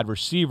weapons at wide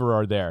receiver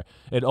are there.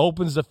 It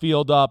opens the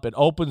field up. It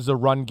opens the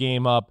run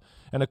game up.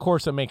 And, of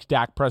course, it makes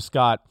Dak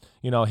Prescott,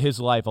 his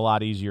life a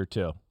lot easier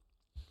too.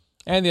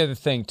 And the other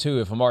thing, too,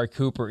 if Amari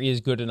Cooper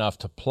is good enough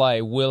to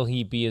play, will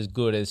he be as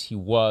good as he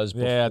was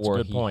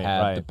before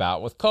had the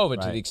bout with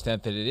COVID, to the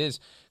extent that it is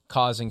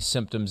causing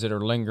symptoms that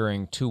are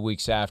lingering 2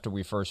 weeks after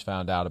we first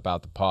found out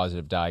about the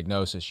positive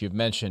diagnosis? You've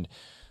mentioned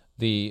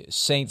the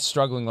Saints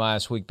struggling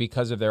last week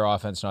because of their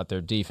offense, not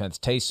their defense.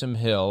 Taysom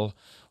Hill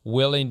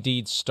will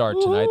indeed start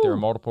tonight. There are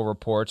multiple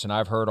reports, and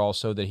I've heard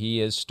also that he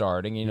is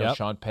starting.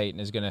 Sean Payton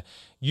is going to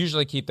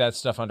usually keep that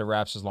stuff under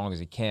wraps as long as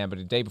he can, but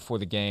a day before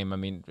the game, I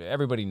mean,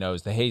 everybody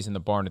knows the hay's in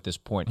the barn at this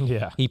point.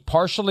 Yeah. He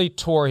partially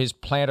tore his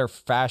plantar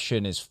fascia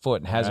in his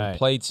foot and hasn't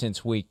played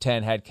since week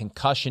 10, had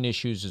concussion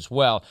issues as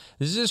well.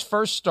 This is his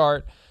first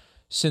start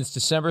since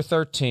December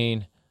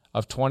 13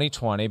 of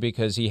 2020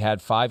 because he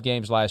had 5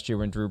 games last year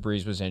when Drew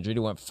Brees was injured. He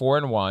went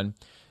 4-1.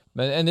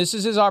 And this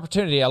is his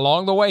opportunity.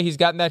 Along the way, he's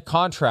gotten that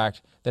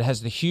contract that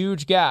has the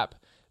huge gap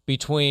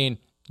between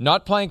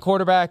not playing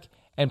quarterback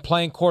and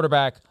playing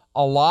quarterback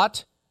a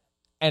lot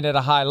and at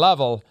a high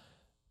level.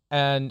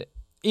 And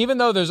even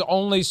though there's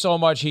only so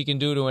much he can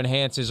do to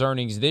enhance his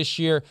earnings this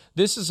year,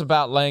 this is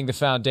about laying the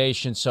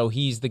foundation so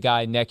he's the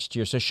guy next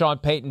year. So Sean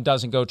Payton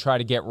doesn't go try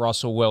to get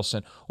Russell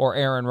Wilson or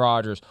Aaron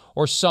Rodgers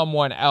or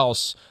someone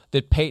else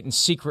that Payton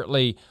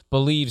secretly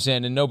believes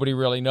in and nobody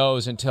really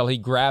knows until he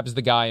grabs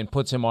the guy and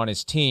puts him on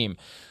his team.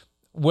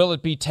 Will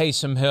it be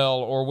Taysom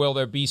Hill, or will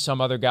there be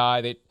some other guy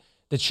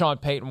that Sean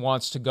Payton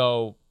wants to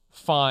go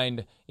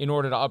find in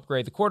order to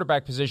upgrade the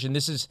quarterback position?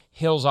 This is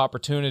Hill's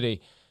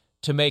opportunity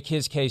to make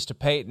his case to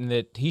Payton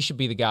that he should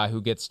be the guy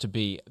who gets to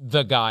be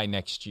the guy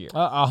next year.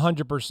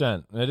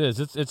 100%. It is.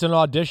 It's an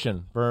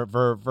audition for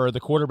the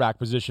quarterback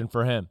position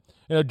for him.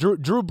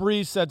 Drew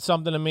Brees said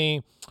something to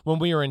me when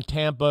we were in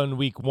Tampa in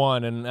week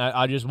 1, and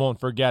I just won't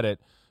forget it.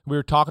 We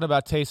were talking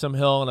about Taysom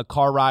Hill in a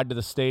car ride to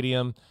the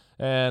stadium,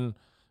 and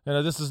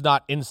this is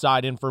not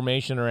inside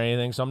information or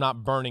anything, so I'm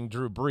not burning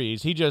Drew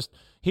Brees. He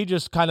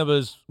just kind of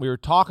was, we were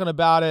talking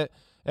about it,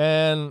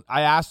 and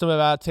I asked him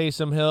about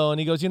Taysom Hill, and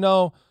he goes,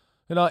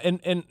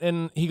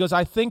 and he goes,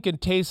 I think in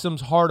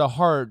Taysom's heart of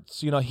hearts,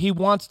 he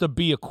wants to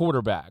be a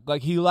quarterback.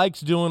 Like, he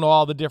likes doing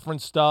all the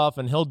different stuff,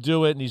 and he'll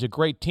do it, and he's a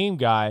great team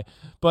guy,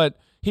 but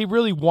he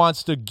really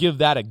wants to give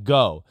that a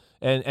go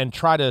and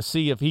try to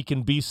see if he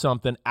can be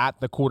something at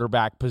the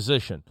quarterback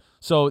position.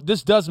 So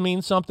this does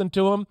mean something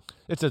to him.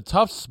 It's a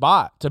tough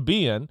spot to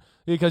be in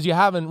because you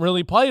haven't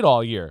really played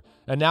all year.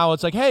 And now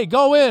it's like, hey,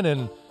 go in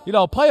and,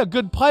 play a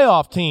good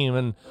playoff team,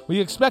 and we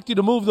expect you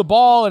to move the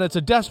ball, and it's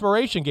a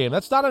desperation game.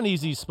 That's not an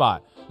easy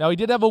spot. Now, he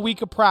did have a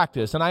week of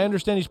practice, and I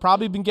understand he's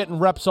probably been getting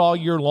reps all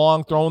year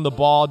long, throwing the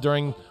ball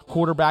during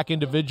quarterback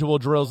individual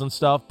drills and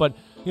stuff. But,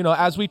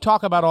 as we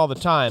talk about all the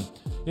time,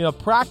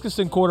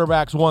 practicing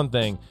quarterback's one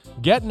thing.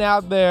 Getting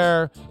out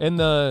there in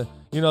the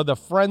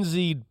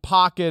frenzied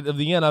pocket of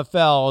the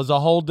NFL is a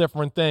whole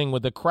different thing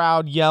with the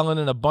crowd yelling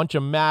and a bunch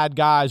of mad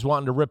guys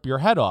wanting to rip your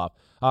head off.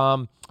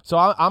 So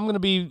I'm going to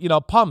be,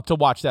 pumped to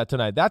watch that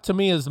tonight. That, to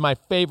me, is my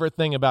favorite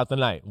thing about the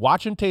night,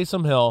 watching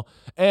Taysom Hill.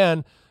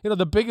 And,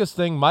 the biggest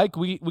thing, Mike,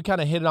 we kind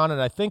of hit on it,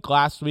 I think,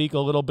 last week a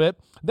little bit.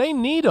 They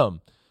need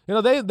him.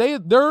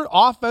 They're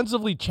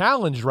offensively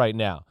challenged right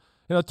now.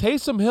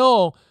 Taysom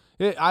Hill,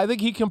 I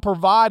think he can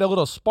provide a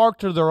little spark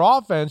to their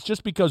offense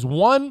just because,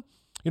 one,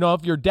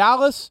 if you're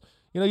Dallas,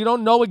 you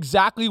don't know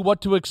exactly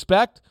what to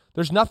expect.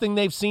 There's nothing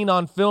they've seen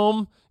on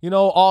film,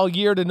 all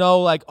year to know,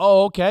 like,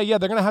 oh, okay, yeah,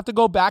 they're going to have to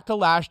go back to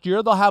last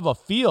year. They'll have a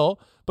feel,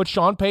 but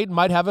Sean Payton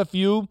might have a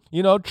few,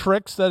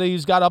 tricks that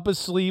he's got up his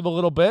sleeve a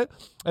little bit.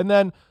 And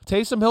then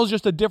Taysom Hill's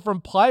just a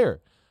different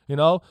player.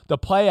 The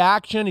play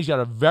action, he's got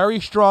a very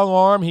strong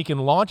arm. He can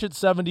launch at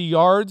 70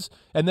 yards.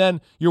 And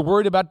then you're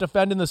worried about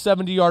defending the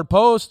 70-yard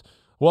post.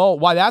 Well,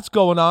 while that's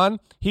going on,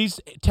 he's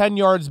 10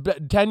 yards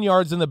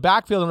in the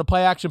backfield in a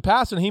play-action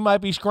pass, and he might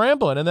be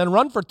scrambling and then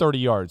run for 30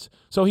 yards.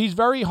 So he's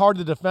very hard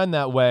to defend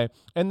that way,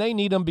 and they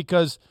need him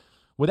because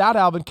without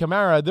Alvin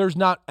Kamara, there's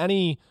not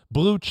any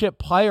blue-chip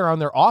player on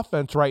their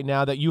offense right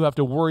now that you have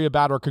to worry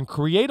about or can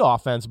create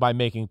offense by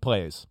making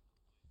plays.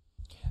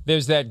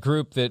 There's that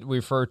group that we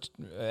refer to,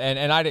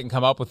 and I didn't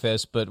come up with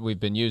this, but we've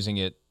been using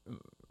it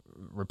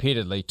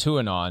repeatedly, to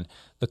and on,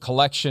 the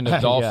collection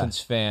of Dolphins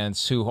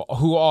fans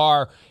who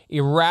are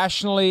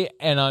irrationally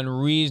and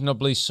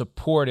unreasonably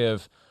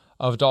supportive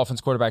of Dolphins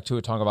quarterback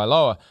Tua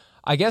Tagovailoa.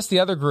 I guess the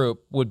other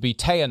group would be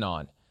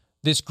Teanon,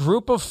 this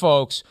group of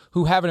folks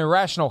who have an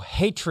irrational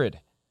hatred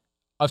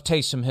of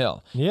Taysom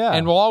Hill. Yeah.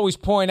 And will always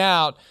point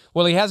out,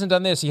 well, he hasn't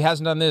done this,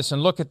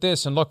 and look at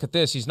this, and look at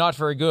this. He's not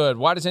very good.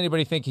 Why does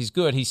anybody think he's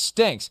good? He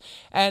stinks.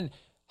 And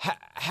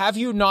have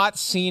you not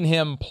seen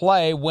him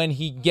play when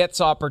he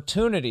gets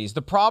opportunities?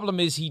 The problem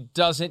is he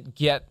doesn't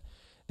get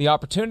the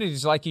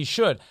opportunities like he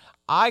should.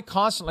 I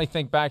constantly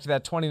think back to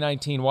that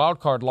 2019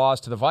 wildcard loss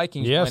to the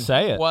Vikings when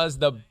he was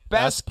the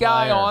best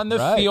guy on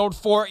the field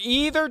for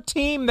either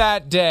team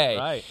that day.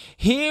 Right.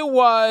 He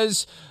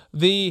was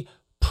the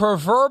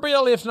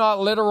proverbial, if not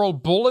literal,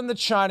 bull in the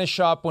china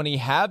shop when he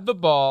had the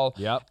ball.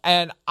 Yep.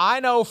 And I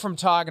know from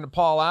talking to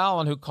Paul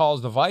Allen, who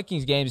calls the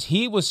Vikings games,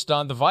 he was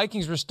stunned. The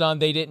Vikings were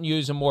stunned. They didn't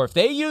use him more. If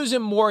they use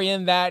him more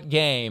in that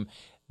game,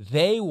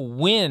 they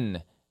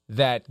win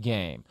that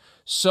game.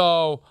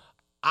 So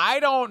I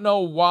don't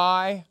know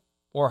why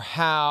or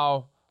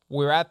how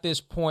we're at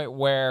this point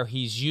where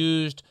he's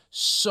used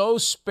so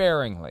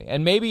sparingly.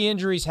 And maybe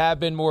injuries have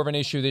been more of an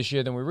issue this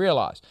year than we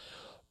realize.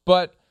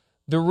 But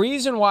the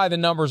reason why the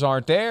numbers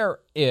aren't there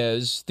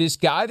is this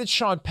guy that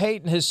Sean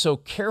Payton has so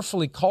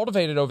carefully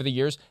cultivated over the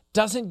years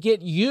doesn't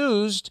get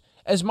used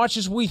as much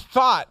as we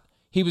thought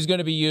he was going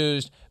to be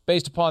used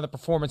based upon the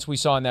performance we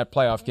saw in that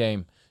playoff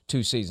game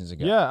 2 seasons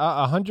ago.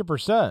 Yeah,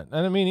 100%.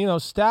 And I mean,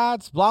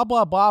 stats, blah,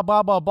 blah, blah,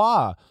 blah, blah,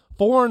 blah.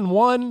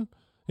 4-1,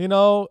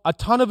 a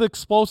ton of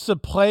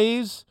explosive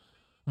plays,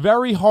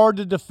 very hard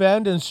to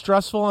defend and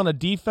stressful on a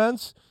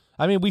defense.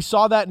 I mean, we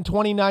saw that in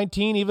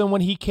 2019, even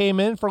when he came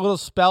in for little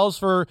spells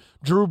for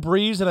Drew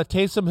Brees and a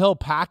Taysom Hill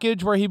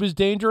package where he was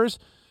dangerous.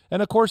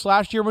 And, of course,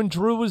 last year when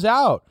Drew was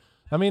out.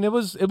 I mean, it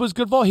was good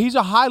football. He's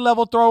a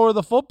high-level thrower of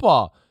the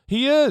football.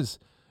 He is.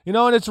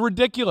 And it's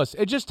ridiculous.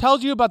 It just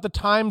tells you about the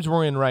times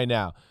we're in right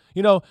now.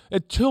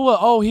 At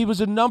Tua, he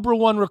was a number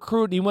 1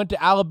 recruit and he went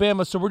to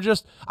Alabama. So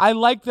I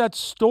like that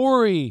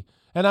story.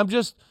 And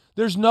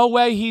there's no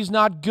way he's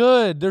not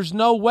good. There's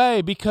no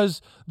way,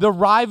 because the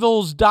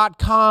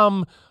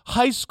Rivals.com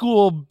high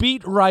school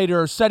beat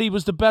writer said he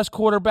was the best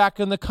quarterback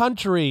in the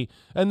country.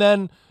 And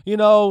then,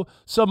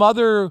 some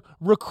other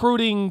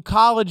recruiting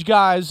college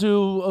guys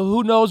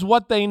who knows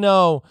what they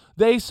know,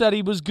 they said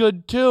he was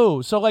good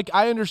too. So,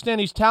 I understand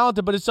he's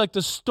talented, but it's like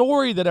the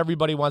story that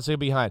everybody wants to get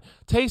behind.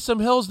 Taysom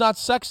Hill's not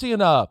sexy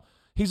enough.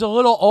 He's a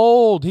little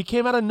old. He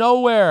came out of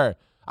nowhere.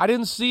 I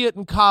didn't see it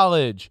in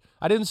college.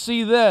 I didn't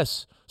see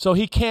this, so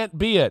he can't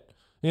be it,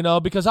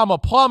 because I'm a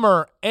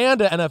plumber and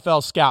an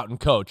NFL scouting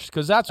coach,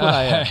 because that's what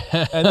I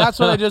am. And that's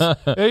what you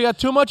got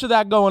too much of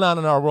that going on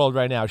in our world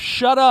right now.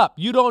 Shut up.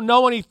 You don't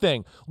know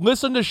anything.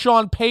 Listen to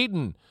Sean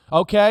Payton,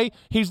 okay?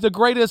 He's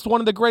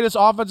one of the greatest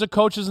offensive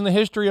coaches in the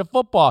history of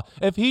football.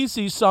 If he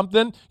sees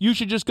something, you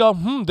should just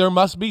go, there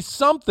must be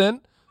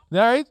something, all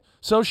right?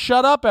 So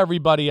shut up,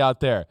 everybody out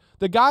there.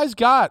 The guy's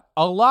got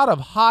a lot of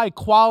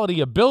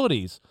high-quality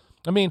abilities.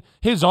 I mean,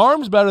 his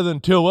arm's better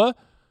than Tua.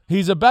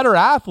 He's a better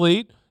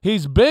athlete.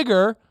 He's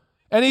bigger,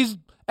 and he's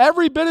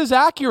every bit as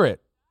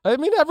accurate. I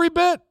mean, every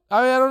bit.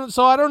 I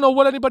don't know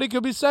what anybody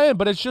could be saying,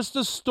 but it's just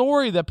a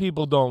story that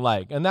people don't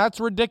like, and that's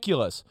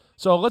ridiculous.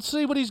 So let's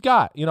see what he's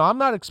got. I'm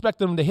not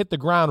expecting him to hit the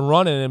ground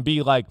running and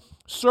be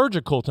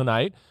surgical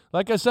tonight.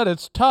 Like I said,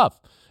 it's tough,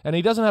 and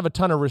he doesn't have a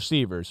ton of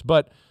receivers,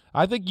 but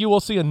I think you will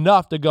see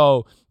enough to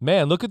go,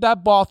 man, look at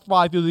that ball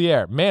fly through the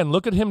air. Man,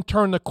 look at him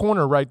turn the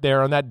corner right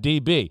there on that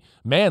DB.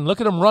 Man,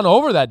 look at him run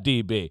over that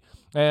DB.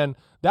 And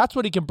that's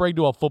what he can bring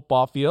to a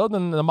football field.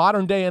 And in the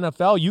modern-day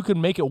NFL, you can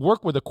make it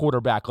work with a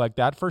quarterback like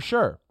that for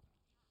sure.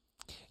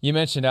 You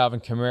mentioned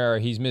Alvin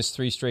Kamara. He's missed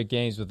 3 straight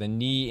games with a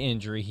knee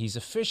injury. He's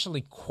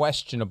officially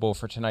questionable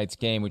for tonight's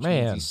game, which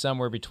means he's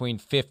somewhere between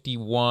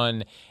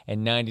 51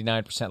 and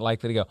 99%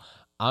 likely to go.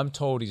 I'm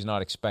told he's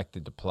not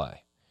expected to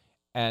play.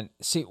 And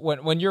see,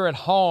 when you're at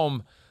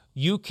home,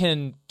 you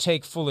can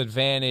take full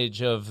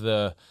advantage of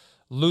the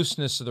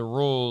looseness of the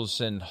rules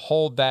and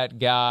hold that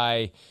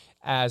guy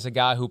as a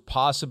guy who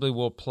possibly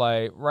will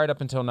play right up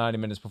until 90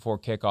 minutes before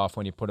kickoff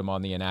when you put him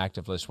on the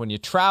inactive list. When you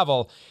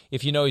travel,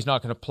 if you know he's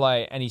not going to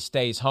play and he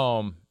stays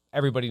home,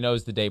 everybody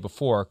knows the day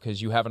before, because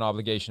you have an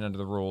obligation under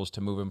the rules to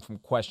move him from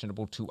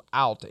questionable to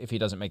out if he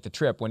doesn't make the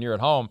trip. When you're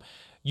at home,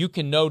 you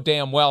can know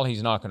damn well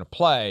he's not going to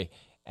play,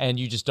 and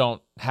you just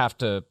don't have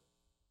to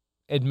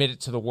admit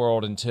it to the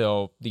world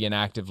until the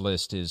inactive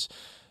list is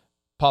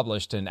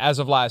published. And as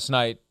of last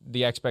night,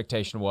 the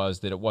expectation was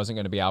that it wasn't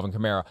going to be Alvin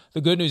Kamara.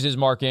 The good news is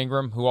Mark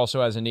Ingram, who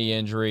also has a knee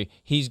injury,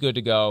 he's good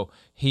to go.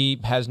 He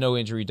has no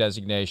injury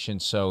designation,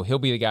 so he'll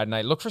be the guy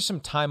tonight. Look for some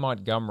Ty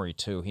Montgomery,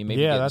 too. He may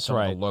be getting some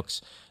of the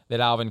looks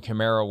that Alvin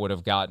Kamara would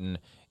have gotten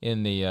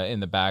in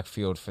the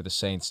backfield for the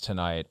Saints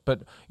tonight.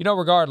 But,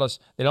 regardless,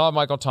 they don't have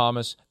Michael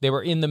Thomas. They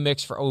were in the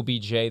mix for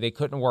OBJ. They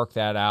couldn't work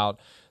that out.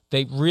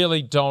 They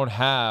really don't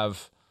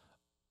have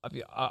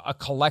a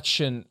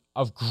collection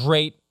of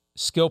great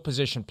skill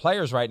position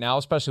players right now,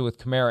 especially with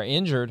Kamara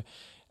injured.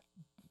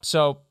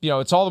 So,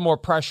 it's all the more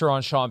pressure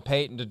on Sean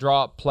Payton to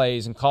draw up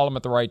plays and call them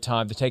at the right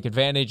time to take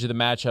advantage of the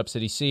matchups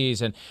that he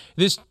sees. And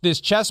this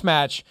chess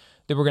match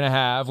that we're going to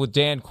have with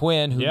Dan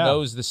Quinn, who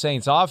knows the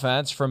Saints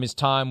offense from his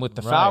time with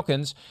the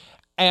Falcons,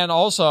 and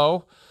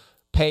also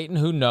Payton,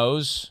 who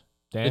knows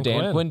the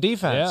Dan Quinn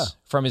defense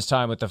from his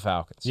time with the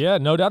Falcons. Yeah,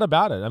 no doubt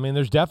about it. I mean,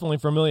 there's definitely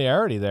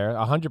familiarity there,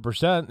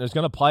 100%. There's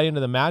going to play into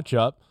the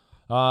matchup,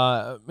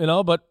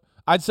 but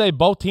I'd say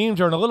both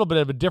teams are in a little bit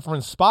of a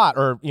different spot,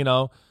 or,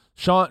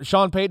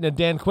 Sean Payton and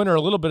Dan Quinn are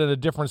a little bit in a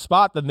different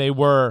spot than they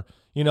were,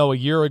 a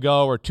year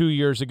ago or 2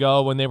 years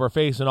ago when they were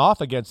facing off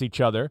against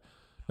each other.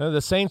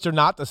 The Saints are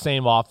not the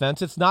same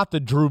offense. It's not the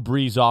Drew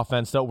Brees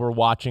offense that we're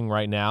watching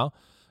right now.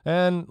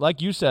 And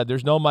like you said,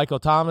 there's no Michael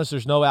Thomas,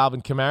 there's no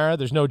Alvin Kamara,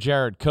 there's no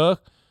Jared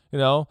Cook,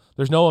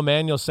 there's no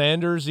Emmanuel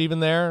Sanders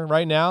even there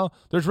right now.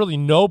 There's really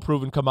no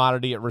proven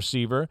commodity at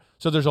receiver.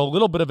 So there's a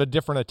little bit of a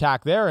different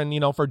attack there.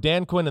 And, for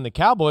Dan Quinn and the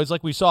Cowboys,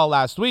 like we saw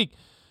last week,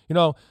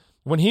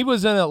 when he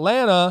was in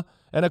Atlanta,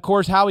 and of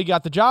course how he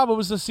got the job, it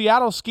was the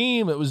Seattle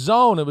scheme. It was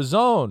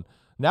zone.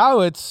 Now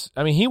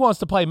he wants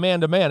to play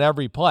man-to-man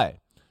every play.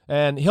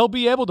 And he'll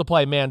be able to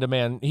play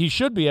man-to-man. He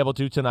should be able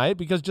to tonight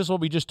because just what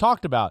we just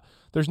talked about.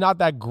 There's not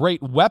that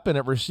great weapon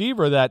at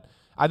receiver that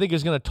I think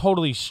is going to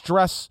totally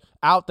stress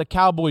out the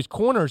Cowboys'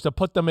 corners to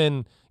put them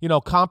in,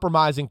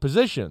 compromising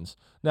positions.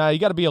 Now, you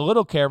got to be a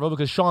little careful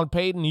because Sean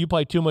Payton, you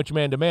play too much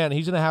man-to-man.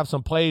 He's going to have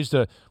some plays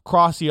to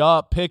cross you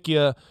up, pick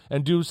you,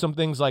 and do some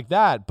things like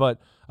that.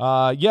 But,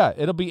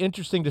 it'll be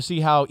interesting to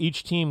see how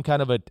each team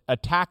kind of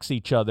attacks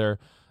each other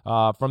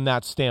from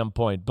that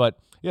standpoint. But,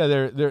 yeah,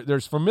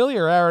 there's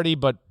familiarity,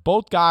 but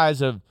both guys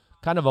have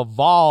kind of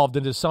evolved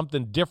into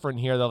something different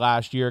here the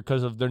last year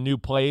because of their new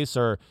place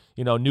or,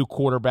 new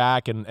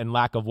quarterback and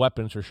lack of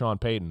weapons for Sean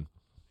Payton.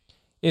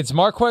 It's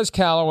Marquez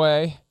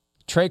Callaway,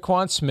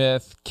 Traquan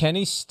Smith,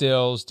 Kenny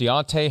Stills,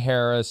 Deontay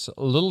Harris,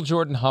 Little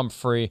Jordan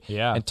Humphrey,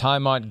 and Ty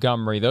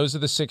Montgomery. Those are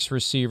the 6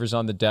 receivers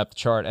on the depth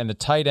chart. And the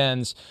tight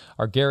ends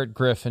are Garrett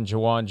Griffin,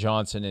 Jawan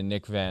Johnson, and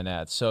Nick Van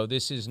Ness. So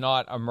this is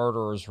not a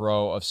murderer's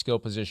row of skill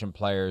position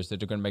players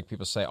that are going to make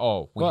people say,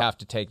 we have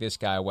to take this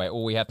guy away,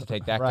 or we have to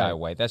take that guy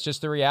away. That's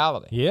just the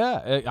reality.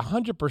 Yeah,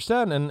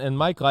 100%. And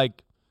Mike,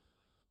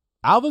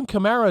 Alvin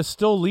Kamara is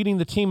still leading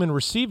the team in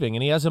receiving,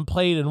 and he hasn't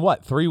played in,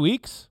 3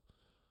 weeks?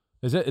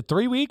 Is it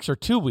 3 weeks or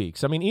 2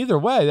 weeks? I mean, either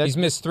way. He's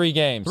missed 3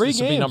 games.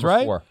 This will be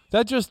number 4.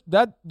 That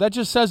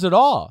just says it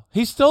all.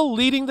 He's still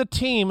leading the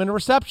team in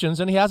receptions,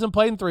 and he hasn't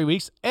played in 3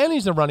 weeks, and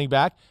he's a running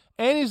back,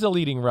 and he's a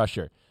leading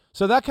rusher.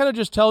 So that kind of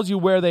just tells you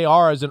where they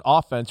are as an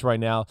offense right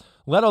now,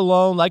 let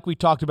alone, like we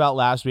talked about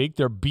last week,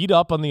 they're beat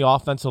up on the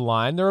offensive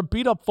line. They're a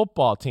beat-up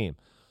football team.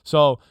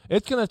 So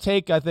it's going to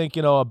take, I think,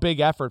 a big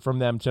effort from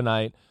them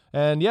tonight.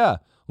 And,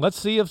 let's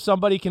see if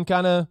somebody can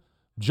kind of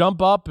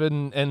jump up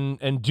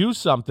and do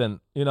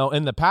something,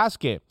 in the pass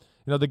game.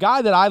 The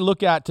guy that I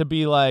look at to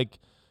be a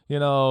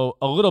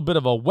little bit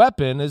of a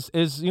weapon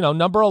is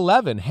number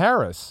 11,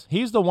 Harris.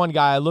 He's the one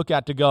guy I look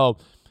at to go,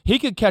 he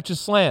could catch a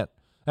slant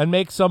and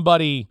make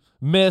somebody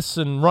miss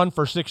and run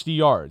for 60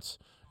 yards.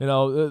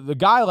 The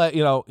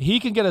guy, he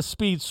can get a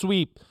speed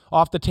sweep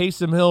off the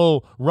Taysom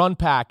Hill run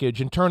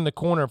package and turn the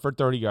corner for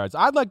 30 yards.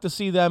 I'd like to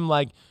see them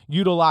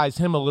utilize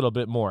him a little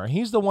bit more.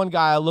 He's the one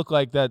guy I look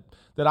like that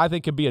I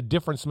think could be a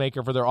difference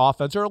maker for their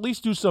offense, or at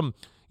least do some,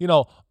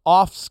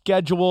 off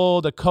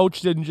schedule. The coach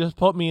didn't just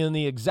put me in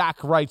the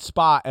exact right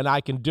spot and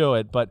I can do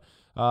it. But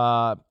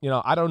I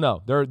don't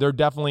know. They're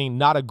definitely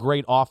not a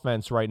great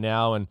offense right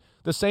now. And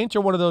the Saints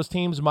are one of those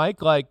teams,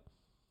 Mike, I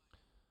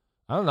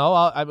don't know.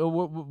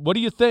 What do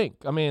you think?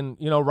 I mean,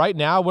 right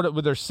now,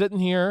 they're sitting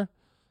here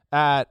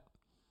at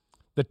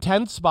the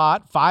 10th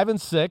spot,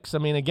 5-6. I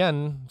mean,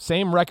 again,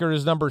 same record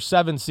as number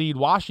 7 seed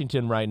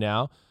Washington right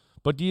now.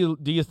 But do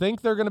you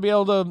think they're going to be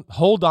able to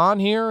hold on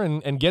here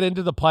and get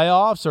into the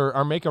playoffs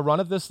or make a run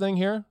at this thing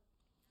here?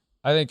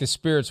 I think the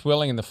spirit's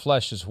willing and the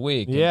flesh is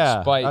weak. Yeah,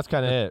 despite that's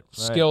kind of it. Right.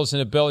 Skills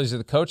and abilities of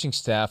the coaching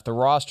staff, the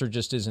roster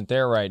just isn't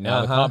there right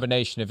now. The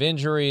combination of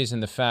injuries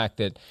and the fact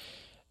that,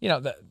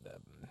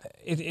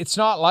 it's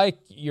not like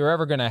you're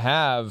ever going to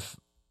have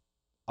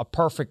a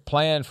perfect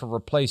plan for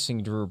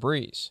replacing Drew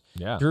Brees.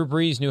 Yeah. Drew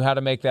Brees knew how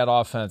to make that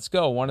offense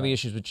go. One of the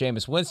issues with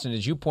Jameis Winston,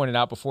 as you pointed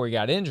out before he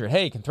got injured,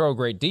 he can throw a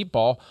great deep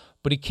ball,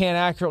 but he can't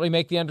accurately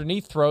make the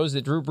underneath throws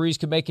that Drew Brees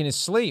could make in his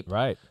sleep.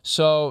 Right.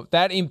 So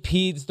that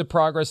impedes the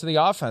progress of the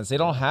offense. They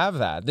don't have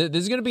that. This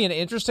is going to be an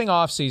interesting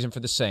offseason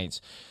for the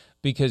Saints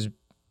because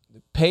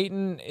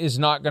Payton is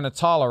not going to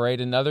tolerate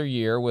another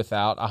year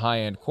without a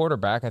high-end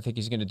quarterback. I think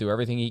he's going to do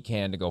everything he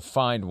can to go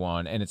find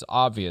one, and it's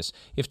obvious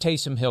if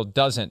Taysom Hill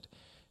doesn't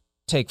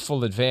take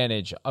full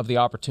advantage of the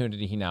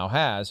opportunity he now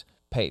has,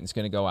 Payton's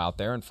going to go out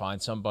there and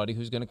find somebody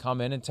who's going to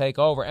come in and take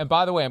over. And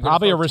by the way, I'm going to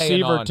probably a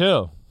receiver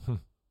too. I'm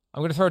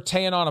going to throw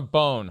Tayon on a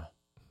bone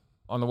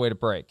on the way to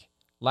break.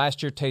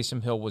 Last year,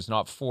 Taysom Hill was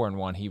not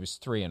 4-1; he was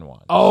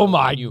 3-1. Oh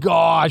my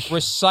gosh!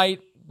 Recite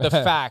the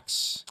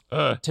facts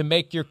to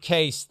make your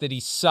case that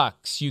he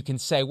sucks. You can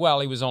say,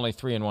 well, he was only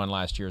 3-1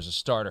 last year as a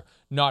starter,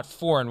 not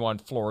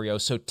 4-1, Florio.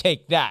 So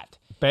take that.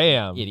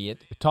 Bam. Idiot.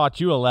 It taught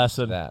you a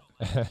lesson. That.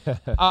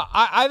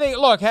 I think,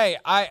 look, hey,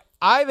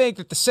 I think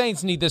that the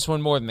Saints need this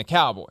one more than the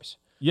Cowboys.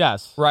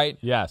 Yes. Right?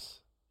 Yes.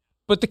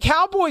 But the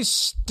Cowboys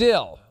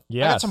still.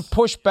 Yes. I got some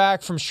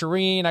pushback from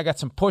Shireen. I got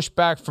some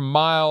pushback from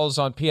Miles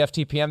on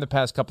PFTPM the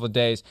past couple of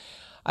days.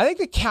 I think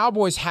the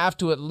Cowboys have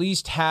to at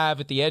least have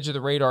at the edge of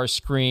the radar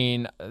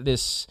screen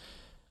this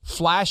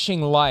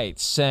flashing light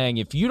saying,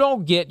 if you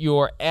don't get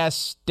your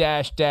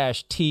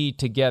S-T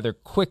together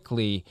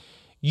quickly,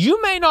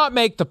 you may not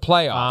make the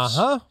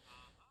playoffs.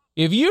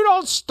 If you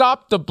don't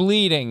stop the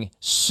bleeding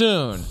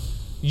soon,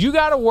 you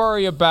got to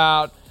worry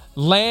about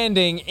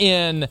landing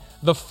in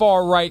the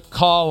far right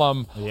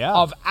column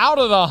of out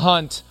of the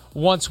hunt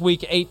once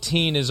week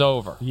 18 is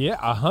over.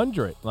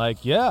 100. I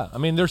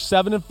mean, they're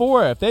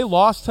 7-4. If they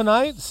lost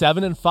tonight,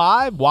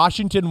 7-5.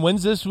 Washington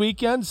wins this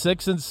weekend,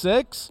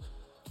 6-6.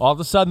 All of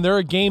a sudden, they're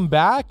a game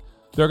back.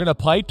 They're going to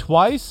play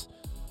twice.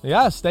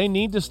 Yes, they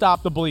need to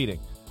stop the bleeding.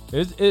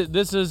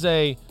 This is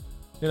a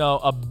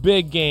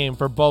big game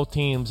for both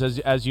teams,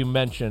 as you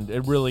mentioned.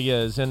 It really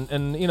is.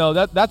 And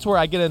that's where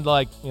I get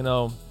into,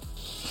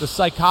 the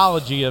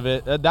psychology of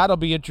it. That'll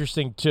be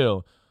interesting,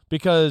 too,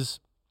 because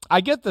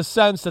I get the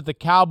sense that the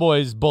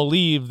Cowboys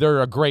believe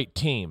they're a great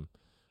team,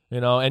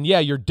 and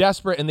you're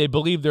desperate and they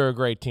believe they're a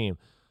great team.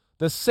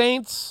 The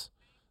Saints,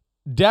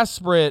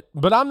 desperate,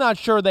 but I'm not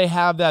sure they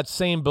have that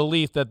same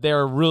belief that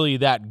they're really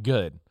that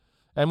good.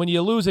 And when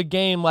you lose a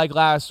game like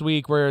last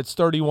week where it's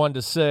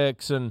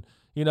 31-6 and,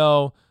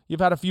 you've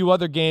had a few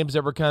other games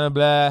that were kind of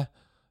blah,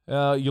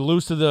 you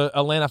lose to the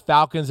Atlanta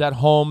Falcons at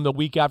home the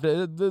week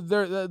after.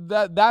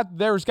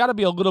 There's got to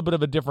be a little bit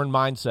of a different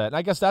mindset. And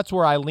I guess that's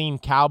where I lean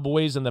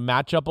Cowboys in the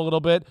matchup a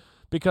little bit,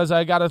 because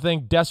I got to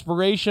think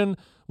desperation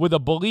with a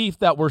belief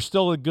that we're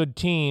still a good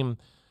team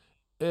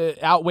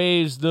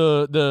outweighs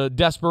the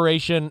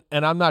desperation,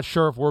 and I'm not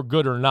sure if we're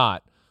good or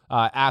not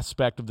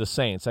aspect of the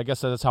Saints. I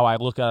guess that's how I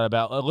look at it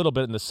about a little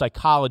bit in the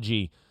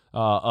psychology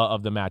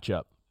of the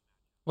matchup.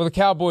 Well, the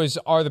Cowboys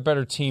are the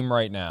better team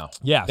right now.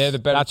 Yes, they're the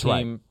better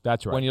team. Right.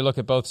 That's right. When you look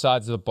at both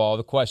sides of the ball,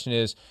 the question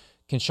is,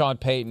 can Sean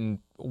Payton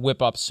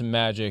whip up some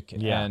magic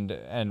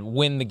and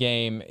win the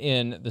game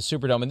in the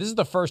Superdome? And this is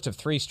the first of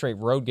 3 straight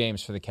road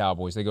games for the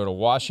Cowboys. They go to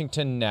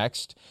Washington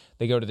next.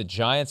 They go to the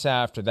Giants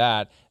after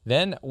that.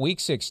 Then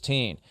Week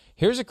 16.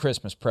 Here's a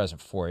Christmas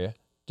present for you.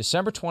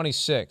 December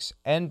 26th,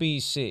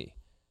 NBC,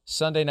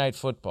 Sunday Night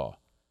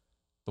Football.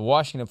 The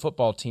Washington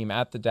football team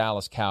at the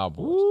Dallas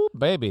Cowboys. Ooh,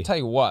 baby. I'll tell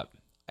you what.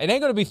 It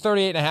ain't going to be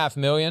 $38.5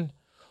 million,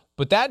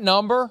 but that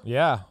number,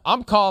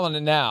 I'm calling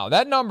it now.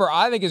 That number,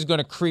 I think, is going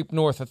to creep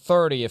north of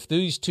 30 if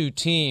these two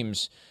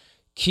teams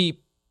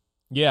keep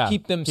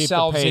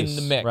themselves in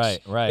the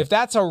mix. Right. If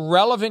that's a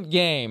relevant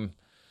game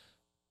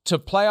to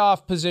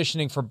playoff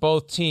positioning for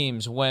both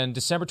teams when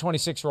December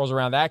 26th rolls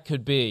around, that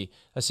could be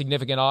a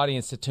significant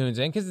audience that tunes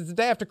in, because it's the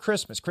day after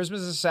Christmas.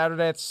 Christmas is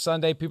Saturday, it's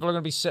Sunday. People are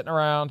going to be sitting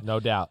around.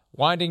 No doubt.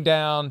 Winding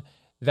down.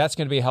 That's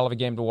going to be a hell of a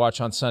game to watch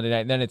on Sunday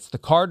night. And then it's the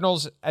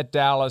Cardinals at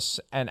Dallas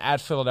and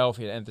at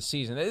Philadelphia to end the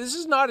season. This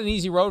is not an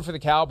easy road for the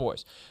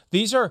Cowboys.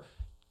 These are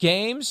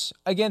games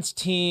against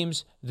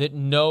teams that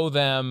know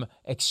them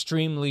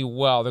extremely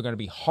well. They're going to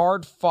be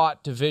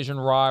hard-fought division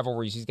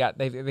rivalries.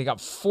 They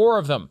got 4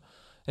 of them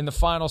in the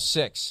final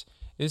 6.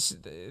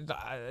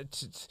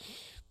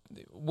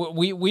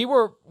 We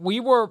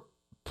were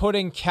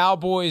putting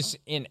Cowboys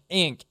in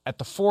ink at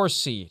the 4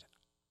 seed.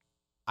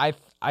 I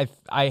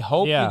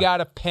hope you got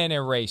a pen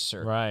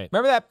eraser. Right.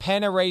 Remember that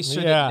pen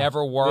eraser that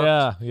never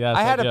worked? Yes,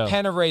 I had a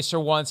pen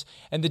eraser once,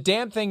 and the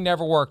damn thing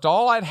never worked.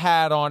 All I'd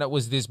had on it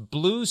was this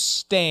blue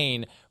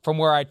stain from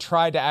where I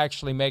tried to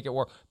actually make it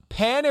work.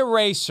 Pen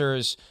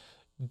erasers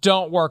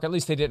don't work. At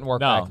least they didn't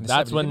work back in the 70s.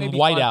 That's when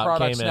whiteout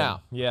came in.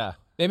 Now. Yeah.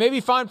 They may be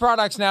fine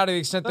products now to the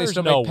extent they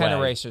still make pen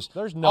erasers.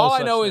 There's no All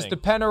such I know thing. is the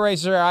pen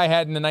eraser I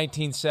had in the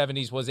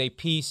 1970s was a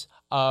piece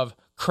of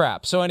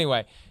crap. So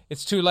anyway,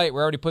 it's too late. We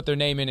already put their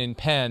name in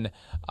pen.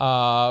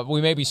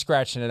 We may be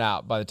scratching it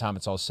out by the time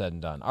it's all said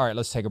and done. All right,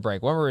 let's take a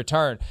break. When we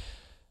return,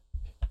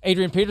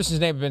 Adrian Peterson's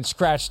name has been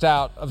scratched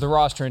out of the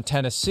roster in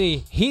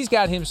Tennessee. He's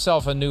got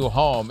himself a new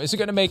home. Is it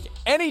going to make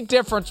any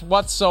difference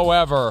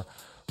whatsoever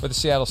for the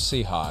Seattle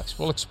Seahawks?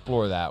 We'll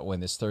explore that when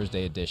this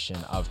Thursday edition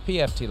of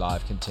PFT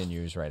Live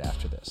continues right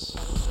after this.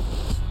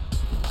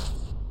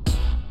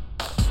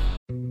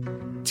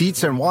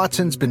 Dietz &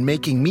 Watson's been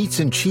making meats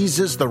and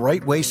cheeses the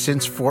right way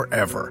since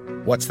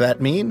forever. What's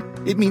that mean?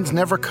 It means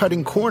never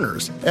cutting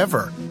corners,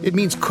 ever. It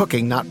means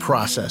cooking, not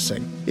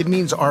processing. It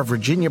means our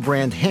Virginia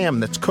brand ham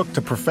that's cooked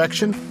to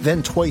perfection,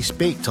 then twice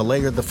baked to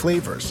layer the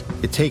flavors.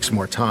 It takes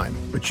more time,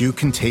 but you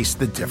can taste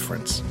the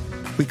difference.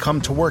 We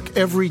come to work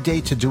every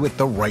day to do it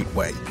the right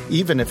way,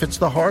 even if it's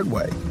the hard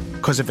way.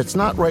 Because if it's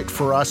not right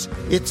for us,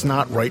 it's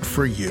not right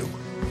for you.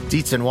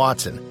 Dietz &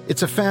 Watson,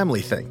 it's a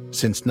family thing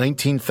since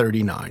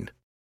 1939.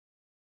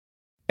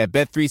 At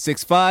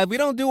Bet365, we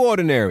don't do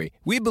ordinary.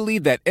 We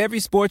believe that every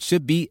sport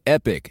should be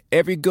epic.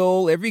 Every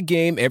goal, every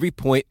game, every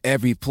point,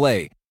 every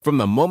play. From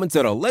the moments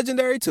that are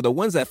legendary to the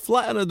ones that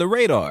fly under the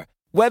radar.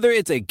 Whether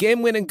it's a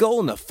game-winning goal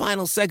in the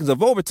final seconds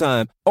of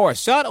overtime or a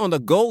shot on the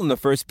goal in the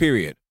first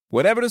period.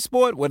 Whatever the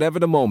sport, whatever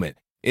the moment.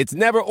 It's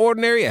never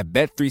ordinary at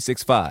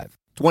Bet365.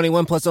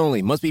 21 plus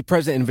only. Must be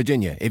present in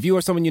Virginia. If you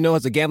or someone you know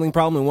has a gambling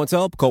problem and wants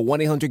help, call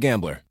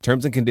 1-800-GAMBLER.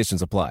 Terms and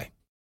conditions apply.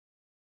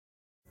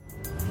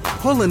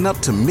 Pulling up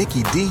to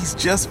Mickey D's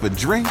just for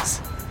drinks?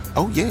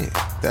 Oh, yeah,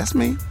 That's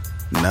me.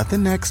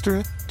 Nothing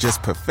extra,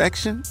 just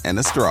perfection and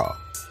a straw.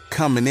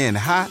 Coming in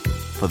hot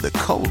for the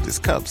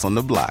coldest cups on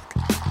the block.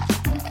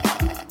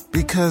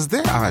 Because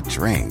there are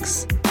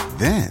drinks.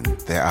 Then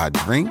there are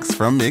drinks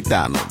from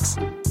McDonald's.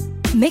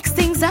 Mix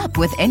things up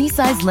with any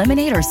size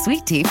lemonade or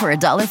sweet tea for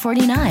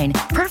 $1.49.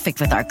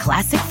 Perfect with our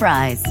classic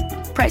fries.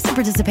 Price and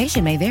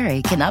participation may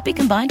vary. Cannot be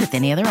combined with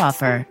any other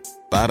offer.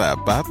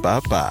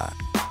 Ba-da-ba-ba-ba.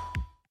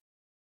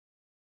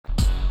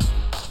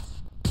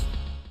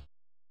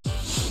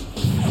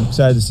 I'm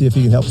excited to see if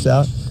he can help us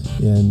out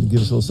and give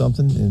us a little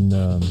something. And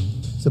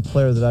it's a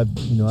player that I've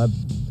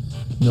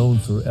known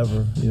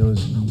forever.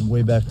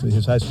 Way back to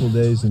his high school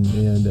days, and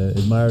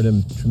admired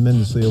him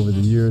tremendously over the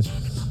years.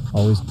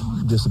 Always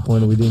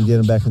disappointed we didn't get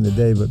him back in the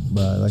day, but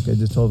like I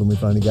just told him, we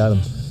finally got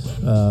him.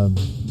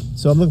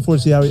 So I'm looking forward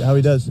to see how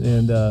he does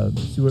and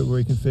see where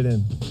he can fit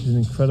in. He's an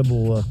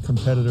incredible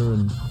competitor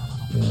and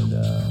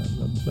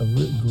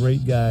a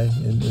great guy,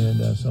 and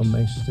so I'm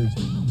anxious to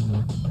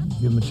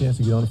give him a chance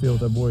to get on the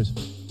field with our boys.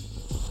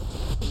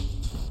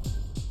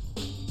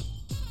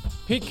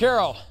 Pete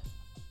Carroll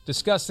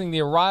discussing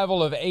the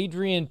arrival of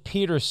Adrian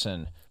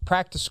Peterson,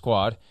 practice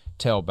squad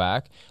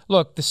tailback.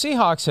 Look, the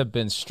Seahawks have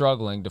been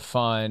struggling to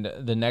find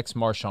the next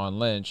Marshawn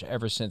Lynch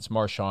ever since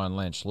Marshawn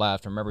Lynch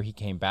left. Remember, he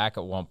came back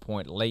at one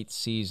point late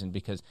season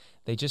because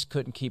they just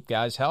couldn't keep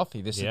guys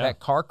healthy. This is that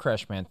car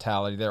crash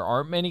mentality. There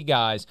aren't many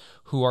guys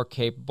who are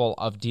capable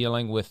of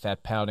dealing with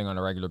that pounding on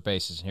a regular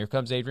basis. And here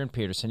comes Adrian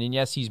Peterson. And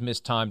yes, he's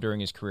missed time during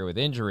his career with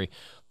injury,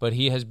 but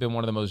he has been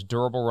one of the most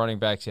durable running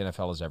backs the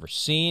NFL has ever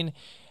seen.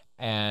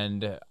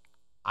 And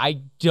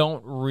I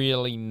don't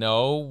really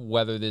know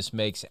whether this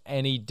makes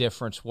any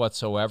difference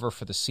whatsoever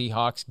for the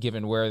Seahawks,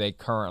 given where they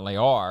currently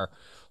are.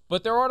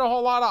 But there aren't a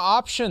whole lot of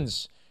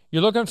options.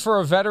 You're looking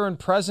for a veteran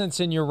presence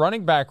in your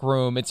running back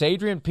room. It's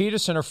Adrian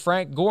Peterson or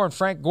Frank Gore, and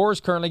Frank Gore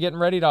is currently getting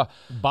ready to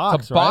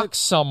box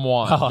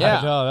someone. Oh,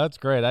 yeah. I know. That's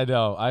great. I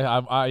know.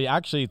 I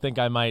actually think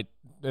I might.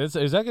 Is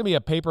that going to be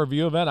a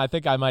pay-per-view event? I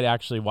think I might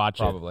actually watch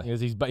it. Probably. He's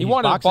he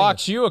wanted to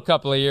box you a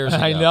couple of years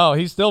ago. I know.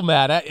 He's still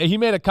mad. He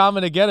made a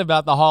comment again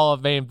about the Hall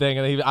of Fame thing,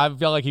 and I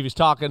felt like he was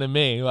talking to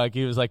me. Like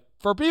he was like,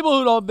 for people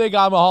who don't think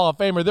I'm a Hall of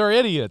Famer, they're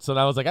idiots. And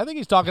I was like, I think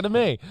he's talking to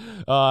me.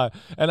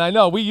 And I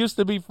know. We used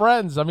to be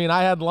friends. I mean,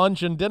 I had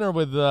lunch and dinner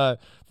with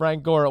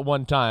Frank Gore at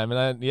one time.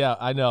 And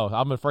I know.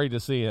 I'm afraid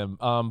to see him.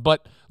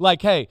 But,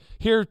 like, hey,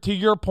 here to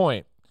your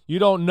point. You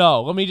don't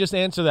know. Let me just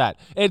answer that.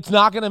 It's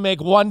not going to make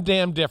one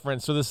damn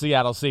difference for the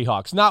Seattle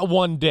Seahawks. Not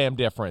one damn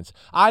difference.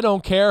 I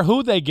don't care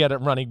who they get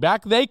at running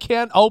back. They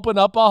can't open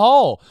up a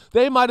hole.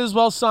 They might as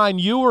well sign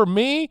you or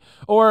me,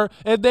 or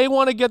if they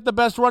want to get the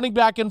best running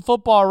back in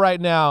football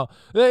right now,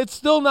 it's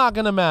still not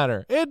going to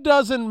matter. It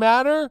doesn't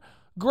matter.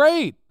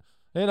 Great.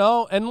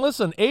 And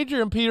listen,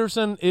 Adrian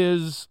Peterson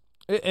is,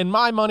 in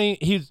my money,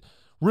 he's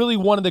really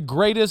one of the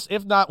greatest,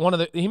 if not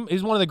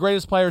he's one of the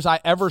greatest players I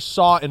ever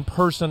saw in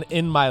person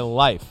in my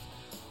life.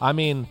 I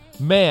mean,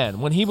 man,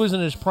 when he was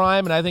in his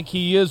prime, and I think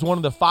he is one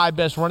of the 5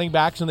 best running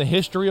backs in the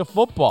history of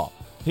football.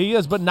 He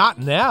is, but not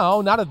now,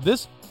 not at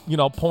this,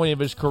 point of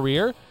his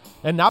career,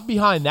 and not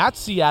behind that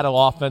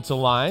Seattle offensive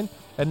line,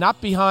 and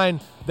not behind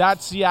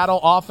that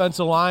Seattle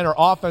offensive line or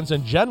offense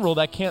in general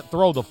that can't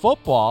throw the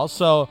football.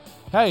 So,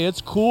 hey,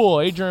 it's cool.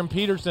 Adrian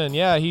Peterson,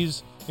 yeah,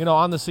 he's,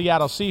 on the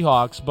Seattle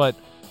Seahawks, but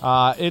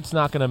it's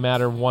not going to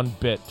matter one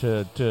bit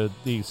to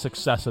the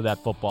success of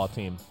that football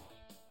team.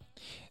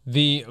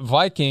 The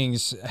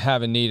Vikings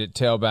have a need at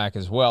tailback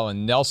as well,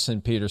 and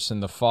Nelson Peterson,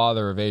 the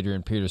father of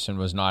Adrian Peterson,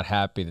 was not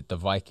happy that the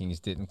Vikings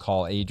didn't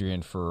call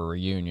Adrian for a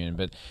reunion.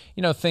 But,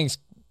 things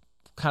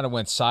kind of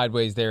went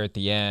sideways there at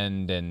the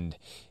end, and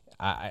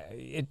there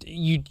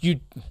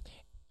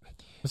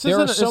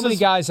are so many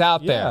guys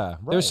out there. Yeah,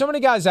 right. There's so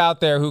many guys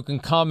out there who can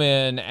come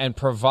in and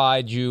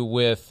provide you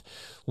with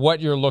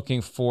what you're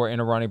looking for in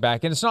a running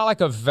back. And it's not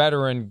like a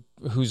veteran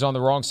who's on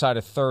the wrong side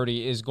of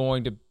 30 is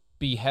going to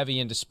be heavy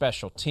into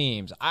special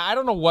teams. I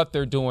don't know what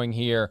they're doing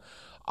here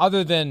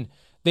other than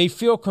they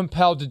feel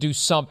compelled to do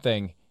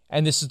something,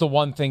 and this is the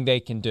one thing they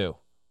can do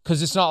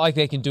because it's not like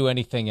they can do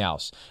anything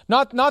else.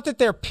 Not that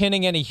they're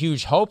pinning any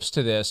huge hopes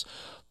to this,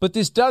 but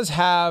this does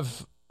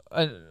have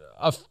a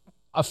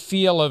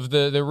feel of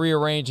the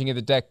rearranging of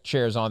the deck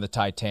chairs on the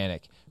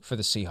Titanic for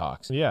the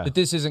Seahawks. Yeah. That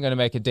this isn't going to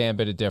make a damn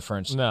bit of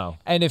difference. No.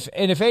 And if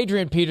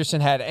Adrian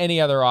Peterson had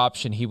any other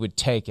option, he would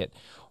take it.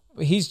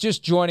 He's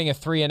just joining a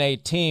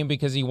 3-8 team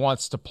because he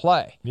wants to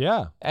play.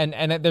 Yeah. And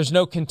there's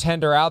no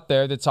contender out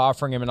there that's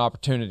offering him an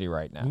opportunity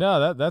right now.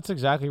 No, that's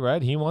exactly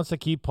right. He wants to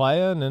keep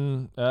playing,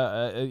 and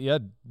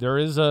there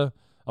is a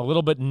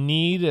little bit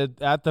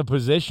need at the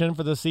position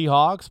for the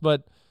Seahawks,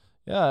 but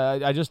yeah,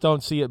 I just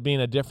don't see it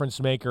being a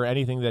difference maker,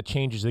 anything that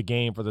changes the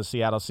game for the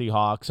Seattle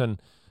Seahawks.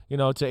 And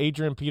to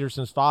Adrian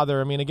Peterson's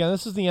father, I mean, again,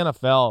 this is the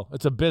NFL.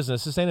 It's a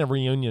business. This ain't a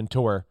reunion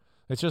tour.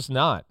 It's just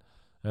not.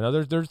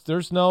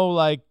 There's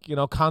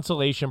no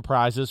consolation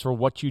prizes for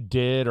what you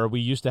did or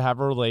we used to have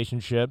a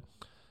relationship.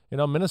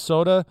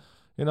 Minnesota,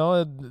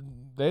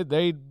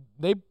 they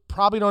they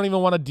probably don't even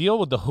want to deal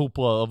with the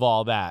hoopla of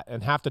all that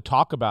and have to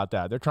talk about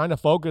that. They're trying to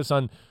focus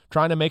on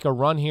trying to make a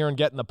run here and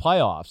get in the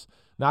playoffs,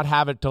 not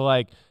have it to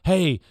like,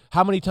 hey,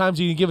 how many times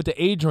do you give it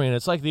to Adrian?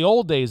 It's like the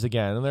old days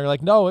again. And they're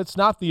like, no, it's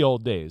not the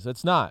old days.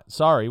 It's not.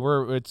 Sorry,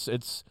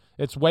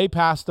 it's way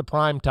past the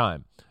prime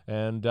time.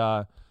 And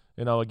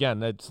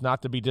again, it's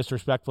not to be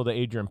disrespectful to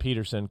Adrian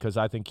Peterson, because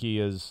I think he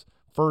is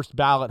first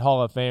ballot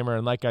Hall of Famer,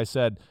 and like I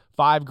said,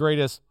 five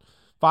greatest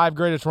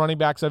running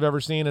backs I've ever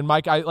seen. And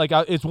Mike,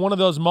 it's one of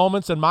those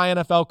moments in my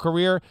NFL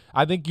career.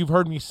 I think you've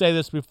heard me say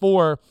this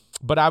before,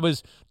 but I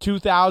was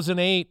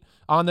 2008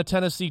 on the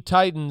Tennessee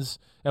Titans,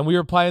 and we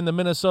were playing the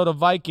Minnesota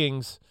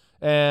Vikings,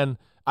 and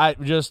I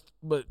just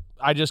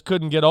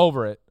couldn't get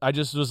over it. I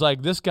just was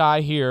like, this guy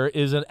here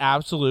is an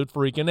absolute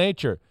freak of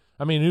nature.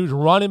 I mean, he was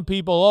running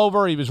people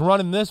over. He was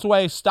running this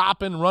way,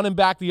 stopping, running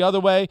back the other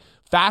way,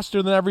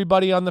 faster than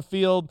everybody on the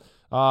field.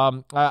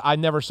 I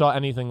never saw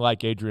anything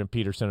like Adrian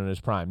Peterson in his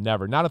prime.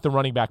 Never. Not at the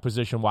running back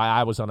position while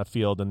I was on a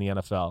field in the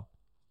NFL.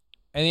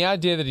 And the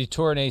idea that he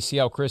tore an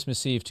ACL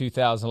Christmas Eve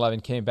 2011,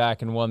 came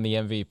back and won the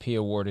MVP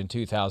award in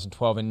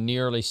 2012, and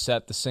nearly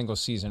set the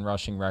single-season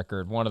rushing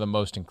record, one of the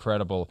most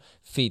incredible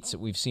feats that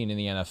we've seen in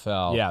the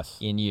NFL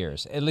in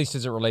years, at least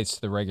as it relates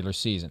to the regular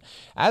season.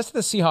 As to the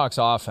Seahawks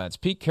offense,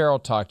 Pete Carroll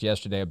talked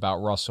yesterday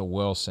about Russell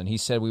Wilson. He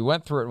said, we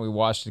went through it and we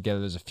watched it together.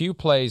 There's a few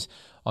plays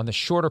on the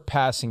shorter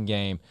passing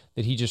game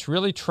that he just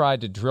really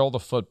tried to drill the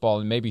football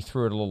and maybe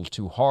threw it a little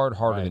too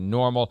harder than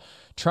normal,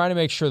 trying to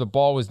make sure the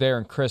ball was there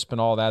and crisp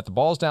and all that. The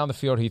ball's down the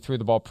field. He threw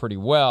the ball pretty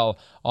well,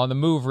 on the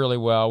move really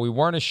well. We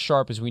weren't as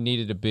sharp as we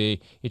needed to be.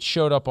 It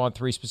showed up on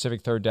 3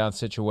 specific third down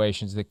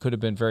situations that could have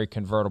been very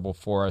convertible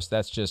for us.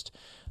 That's just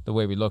the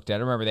way we looked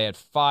at it. Remember, they had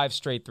 5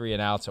 straight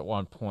 3-and-outs at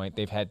one point.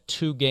 They've had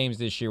 2 games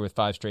this year with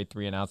 5 straight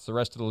 3-and-outs. The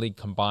rest of the league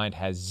combined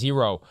has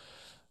 0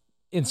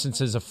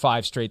 instances of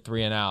 5 straight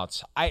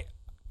 3-and-outs.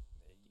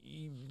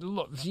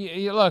 Look,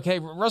 hey,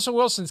 Russell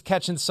Wilson's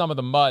catching some of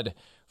the mud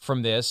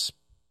from this,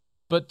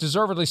 but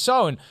deservedly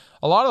so. And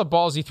a lot of the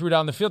balls he threw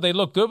down the field, they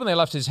looked good when they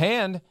left his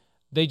hand.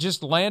 They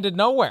just landed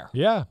nowhere.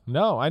 Yeah,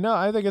 no, I know.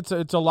 I think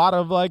it's a lot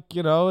of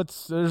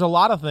there's a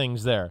lot of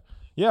things there.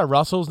 Yeah,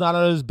 Russell's not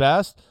at his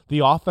best. The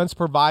offense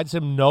provides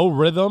him no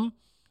rhythm.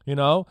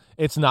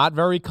 It's not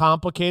very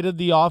complicated,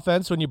 the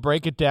offense, when you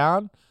break it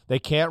down. They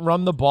can't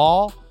run the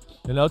ball.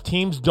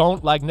 Teams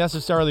don't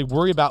necessarily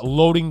worry about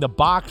loading the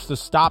box to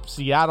stop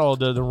Seattle,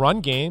 the run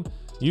game.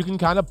 You can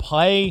kind of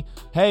play,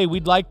 hey,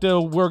 we're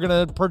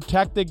going to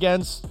protect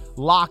against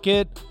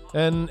Lockett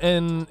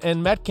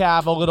and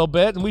Metcalf a little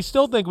bit, and we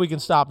still think we can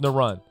stop the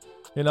run.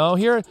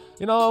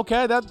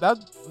 Okay,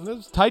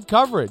 that's tight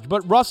coverage.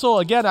 But Russell,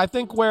 again, I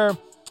think where,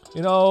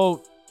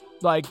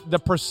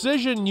 the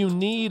precision you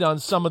need on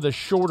some of the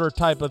shorter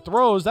type of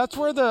throws, that's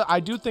where I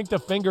do think the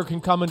finger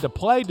can come into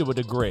play to a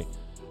degree.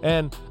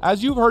 And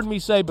as you've heard me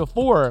say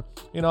before,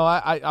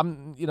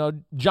 I'm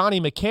Johnny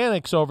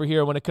Mechanics over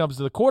here when it comes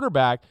to the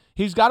quarterback.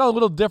 He's got a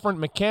little different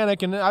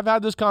mechanic, and I've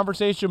had this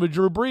conversation with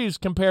Drew Brees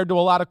compared to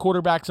a lot of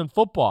quarterbacks in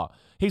football.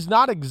 He's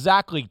not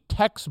exactly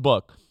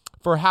textbook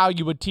for how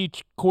you would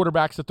teach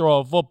quarterbacks to throw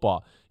a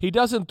football. He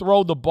doesn't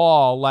throw the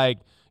ball like,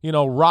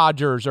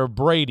 Rodgers or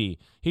Brady.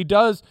 He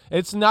does.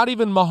 It's not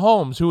even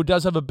Mahomes, who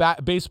does have a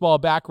baseball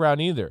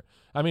background either.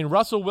 I mean,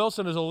 Russell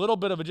Wilson is a little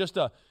bit of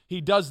he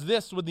does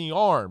this with the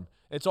arm.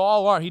 It's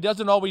all arm. He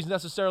doesn't always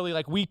necessarily,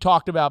 like we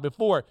talked about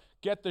before,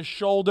 get the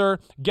shoulder,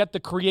 get the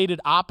created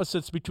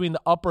opposites between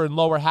the upper and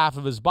lower half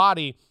of his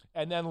body,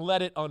 and then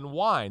let it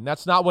unwind.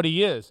 That's not what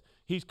he is.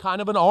 He's kind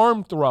of an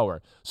arm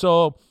thrower.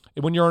 So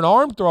when you're an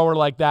arm thrower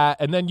like that,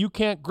 and then you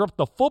can't grip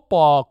the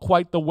football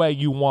quite the way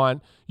you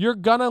want, you're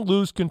going to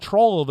lose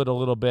control of it a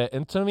little bit.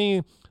 And to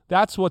me,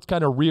 that's what's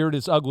kind of reared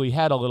its ugly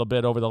head a little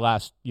bit over the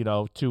last,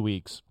 2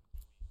 weeks.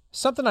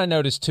 Something I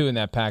noticed, too, in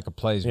that pack of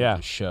plays we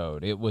just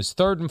showed. It was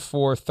 3rd and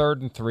 4, 3rd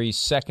and 3,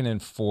 2nd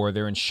and 4.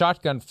 They're in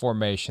shotgun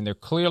formation. They're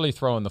clearly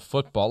throwing the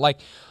football.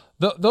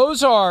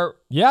 Those are...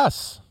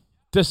 Yes.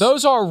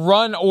 Those are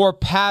run or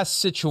pass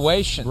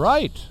situations.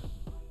 Right.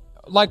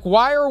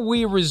 Why are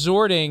we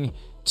resorting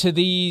to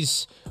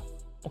these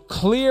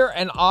clear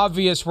and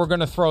obvious we're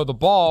going to throw the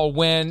ball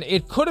when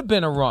it could have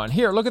been a run?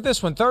 Here, look at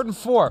this one, 3rd and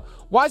 4.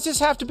 Why does this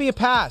have to be a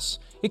pass?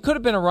 It could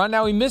have been a run.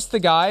 Now, he missed the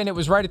guy, and it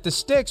was right at the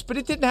sticks, but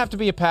it didn't have to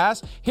be a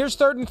pass. Here's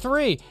 3rd and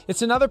 3.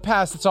 It's another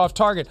pass that's off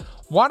target.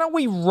 Why don't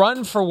we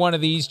run for one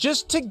of these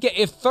just to get...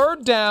 If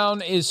 3rd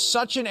down is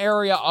such an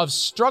area of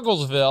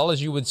strugglesville,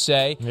 as you would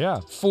say,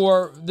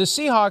 for the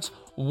Seahawks,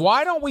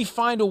 why don't we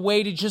find a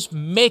way to just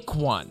make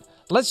one?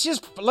 Let's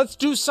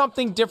do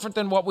something different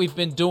than what we've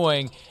been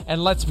doing,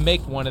 and let's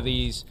make one of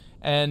these.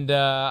 And, they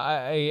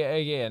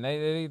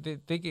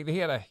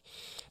had a...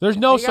 There's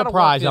no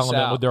surprise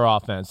element with their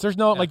offense. There's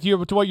no,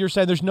 to what you're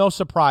saying, there's no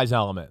surprise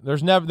element.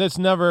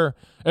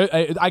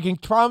 I can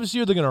promise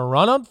you they're going to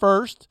run on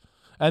 1st,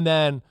 and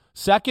then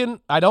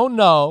 2nd, I don't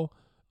know,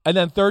 and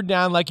then 3rd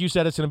down, like you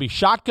said, it's going to be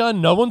shotgun,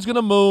 no one's going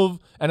to move,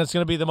 and it's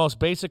going to be the most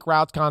basic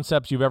route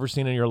concepts you've ever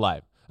seen in your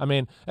life. I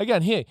mean,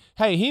 again,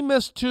 he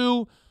missed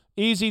 2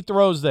 easy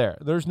throws there.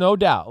 There's no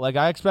doubt.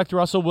 I expect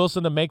Russell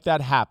Wilson to make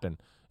that happen.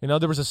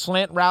 There was a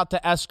slant route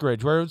to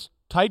Eskridge where it was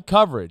tight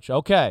coverage.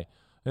 Okay.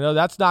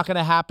 That's not going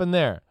to happen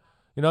there.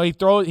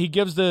 He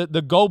gives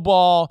the go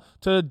ball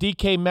to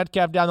DK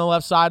Metcalf down the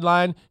left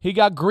sideline. He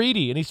got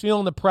greedy, and he's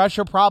feeling the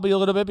pressure probably a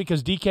little bit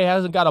because DK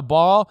hasn't got a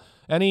ball,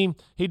 and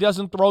he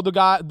doesn't throw the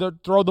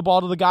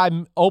ball to the guy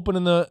open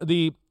in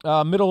the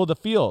middle of the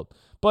field.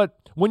 But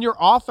when your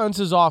offense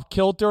is off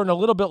kilter, and a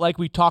little bit like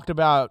we talked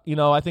about,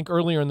 I think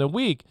earlier in the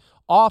week,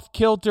 off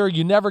kilter,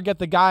 you never get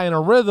the guy in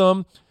a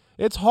rhythm.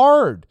 It's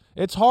hard.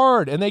 It's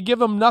hard, and they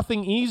give him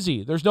nothing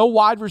easy. There's no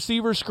wide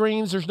receiver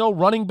screens. There's no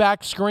running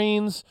back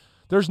screens.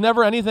 There's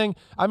never anything.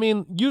 I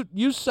mean,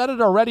 you said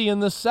it already in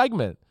this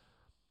segment.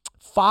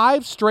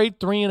 5 straight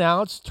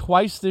 3-and-outs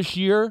twice this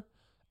year.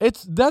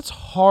 That's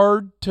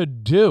hard to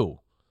do.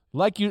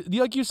 Like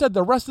you said,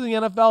 the rest of the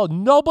NFL,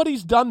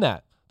 nobody's done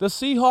that. The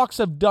Seahawks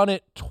have done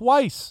it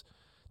twice.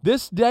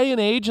 This day and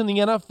age in the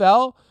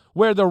NFL,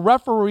 where the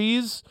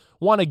referees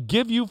want to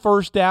give you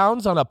first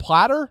downs on a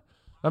platter.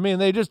 I mean,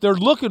 they're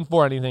looking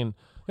for anything.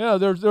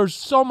 There's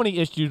so many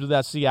issues with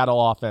that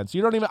Seattle offense. I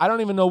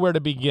don't even know where to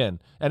begin.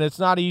 And it's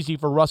not easy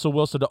for Russell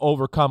Wilson to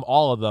overcome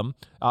all of them,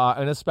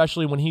 and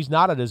especially when he's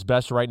not at his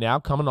best right now,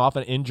 coming off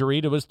an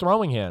injury to his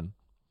throwing hand.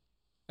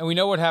 And we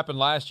know what happened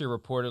last year,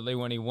 reportedly,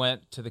 when he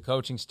went to the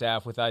coaching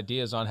staff with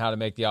ideas on how to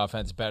make the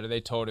offense better.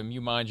 They told him,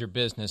 you mind your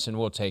business and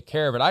we'll take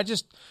care of it.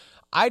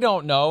 I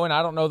don't know, and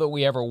I don't know that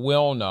we ever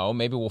will know.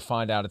 Maybe we'll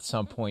find out at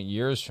some point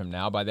years from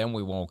now. By then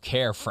we won't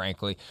care,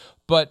 frankly.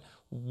 But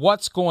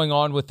what's going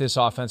on with this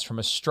offense from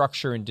a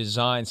structure and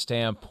design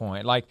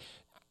standpoint? Like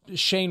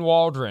Shane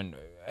Waldron,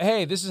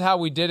 hey, this is how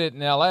we did it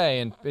in L.A.,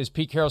 and is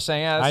Pete Carroll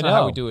saying, that's not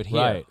how we do it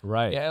here?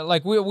 Right. Yeah,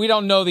 like we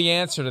don't know the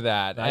answer to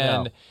that.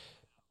 I know.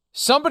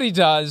 Somebody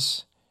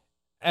does,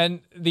 and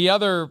the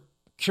other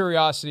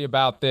curiosity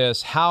about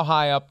this, how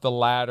high up the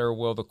ladder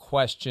will the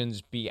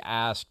questions be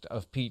asked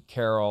of Pete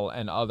Carroll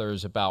and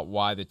others about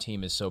why the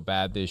team is so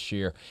bad this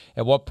year?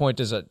 At what point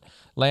does it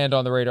land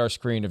on the radar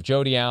screen of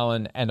Jody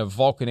Allen and of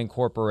Vulcan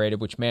Incorporated,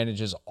 which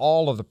manages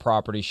all of the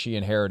property she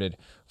inherited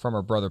from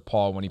her brother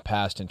Paul when he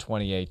passed in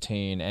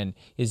 2018? And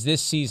is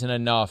this season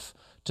enough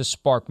to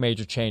spark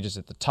major changes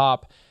at the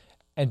top?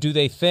 And do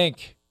they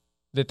think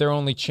that their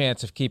only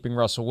chance of keeping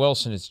Russell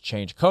Wilson is to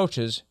change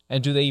coaches?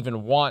 And do they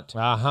even want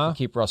to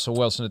keep Russell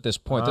Wilson at this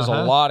point? There's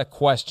a lot of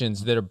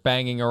questions that are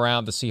banging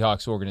around the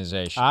Seahawks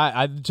organization.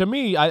 To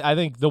me, I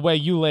think the way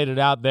you laid it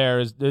out there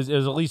is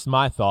at least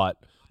my thought.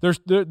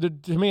 To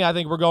me, I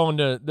think we're going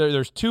to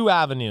there's 2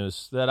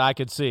 avenues that I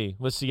could see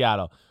with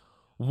Seattle.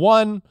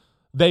 One,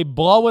 they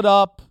blow it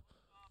up.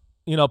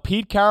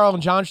 Pete Carroll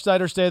and John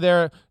Schneider stay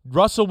there.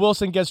 Russell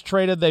Wilson gets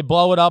traded. They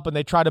blow it up, and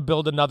they try to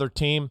build another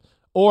team.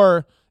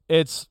 Or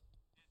it's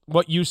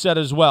what you said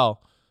as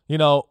well.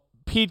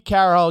 Pete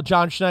Carroll,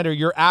 John Schneider,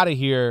 you're out of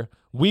here.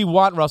 We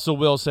want Russell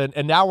Wilson,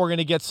 and now we're going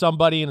to get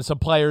somebody and some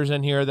players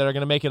in here that are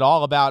going to make it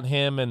all about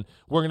him, and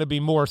we're going to be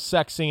more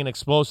sexy and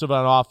explosive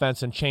on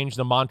offense and change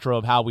the mantra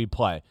of how we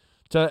play.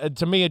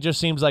 To me, it just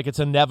seems like it's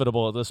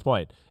inevitable at this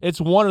point.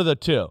 It's one of the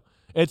two.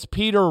 It's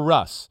Pete or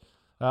Russ.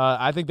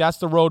 I think that's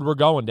the road we're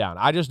going down.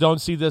 I just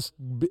don't see this.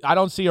 I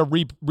don't see a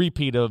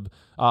repeat of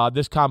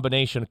this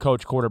combination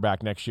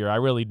coach-quarterback next year. I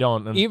really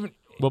don't. And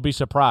we'll be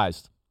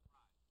surprised.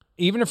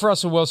 Even if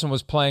Russell Wilson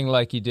was playing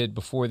like he did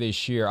before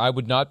this year, I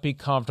would not be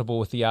comfortable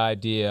with the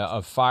idea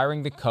of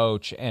firing the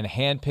coach and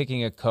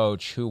handpicking a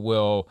coach who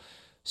will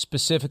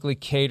specifically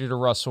cater to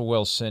Russell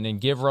Wilson and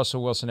give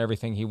Russell Wilson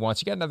everything he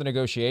wants. You got another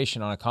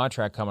negotiation on a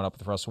contract coming up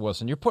with Russell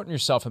Wilson. You're putting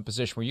yourself in a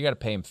position where you got to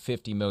pay him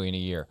 $50 million a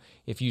year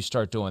if you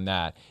start doing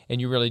that,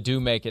 and you really do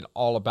make it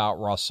all about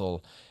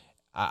Russell.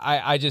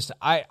 I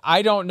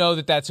don't know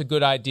that that's a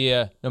good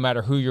idea, no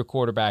matter who your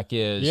quarterback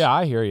is. Yeah,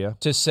 I hear you.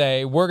 To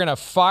say, we're going to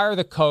fire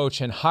the coach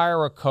and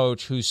hire a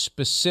coach who's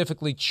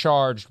specifically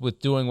charged with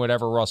doing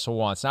whatever Russell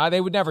wants. Now,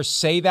 they would never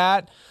say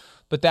that,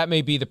 but that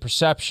may be the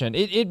perception.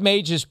 It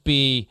may just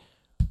be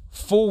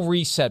full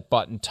reset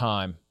button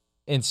time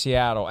in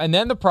Seattle. And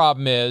then the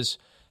problem is,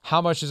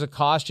 how much does it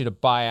cost you to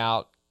buy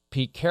out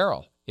Pete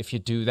Carroll if you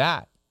do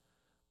that?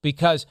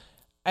 Because...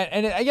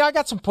 And I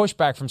got some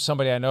pushback from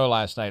somebody I know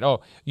last night.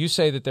 Oh, you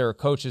say that there are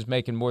coaches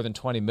making more than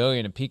 $20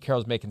 million and Pete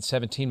Carroll's making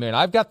 $17 million.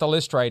 I've got the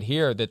list right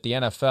here that the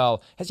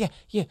NFL has.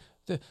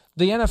 The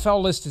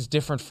NFL list is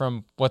different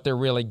from what they're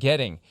really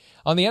getting.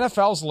 On the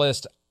NFL's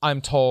list,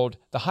 I'm told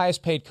the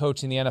highest paid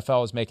coach in the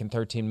NFL is making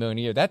 $13 million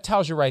a year. That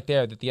tells you right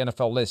there that the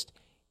NFL list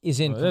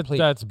is incomplete.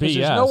 That's BS.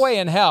 There's no way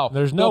in hell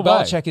There's no Bill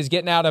way. Belichick is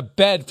getting out of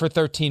bed for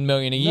 $13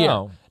 million a year.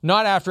 No.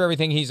 Not after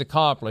everything he's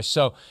accomplished.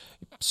 So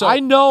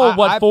I know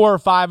what 4 or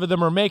 5 of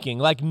them are making.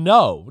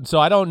 So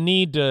I don't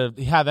need to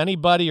have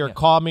anybody or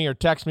call me or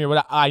text me or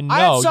whatever. I know. I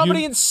had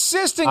somebody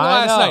insisting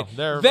last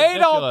night. They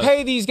don't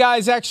pay these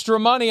guys extra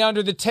money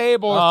under the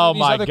table for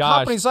these other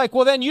companies. Like,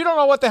 well, then you don't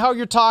know what the hell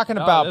you're talking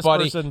about,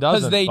 buddy.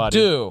 Because they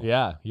do.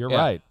 Yeah, you're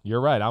right.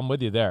 You're right. I'm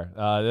with you there.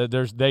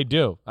 They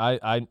do.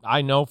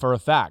 I know for a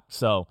fact.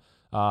 So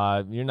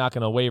you're not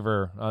going to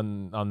waver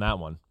on that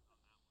one.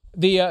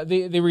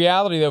 The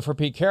reality, though, for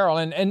Pete Carroll,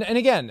 and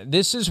again,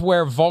 this is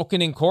where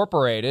Vulcan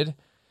Incorporated,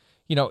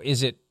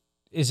 is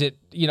Is it,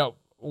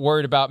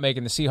 worried about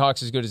making the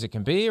Seahawks as good as it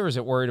can be, or is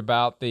it worried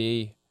about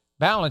the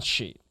balance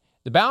sheet?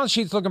 The balance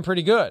sheet's looking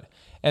pretty good.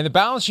 And the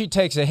balance sheet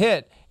takes a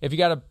hit if you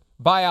got to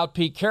buy out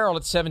Pete Carroll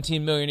at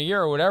 $17 million a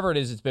year or whatever it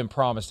is that's been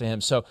promised to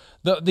him. So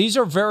these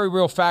are very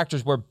real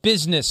factors where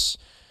business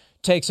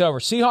takes over.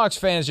 Seahawks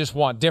fans just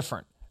want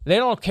different. They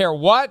don't care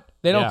what.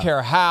 They don't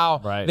care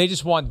how. Right. They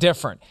just want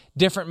different.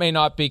 Different may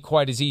not be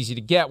quite as easy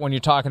to get when you're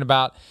talking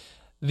about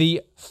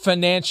the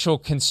financial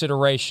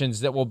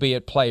considerations that will be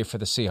at play for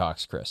the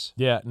Seahawks, Chris.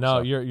 Yeah,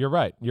 no, you're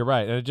right. You're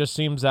right. And it just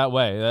seems that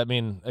way. I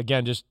mean,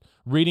 again, just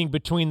reading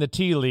between the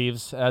tea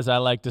leaves, as I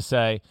like to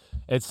say,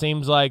 it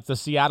seems like the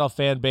Seattle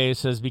fan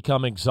base has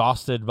become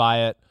exhausted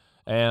by it,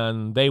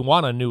 and they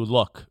want a new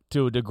look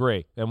to a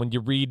degree. And when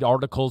you read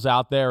articles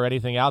out there or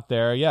anything out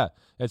there,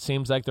 it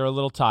seems like they're a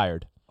little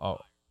tired. Oh,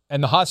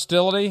 and the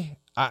hostility.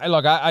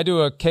 I do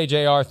a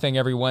KJR thing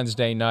every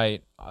Wednesday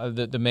night,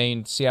 the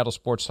main Seattle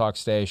sports talk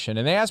station,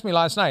 and they asked me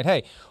last night,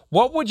 hey,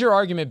 what would your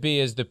argument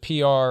be as the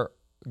PR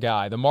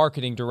guy, the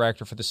marketing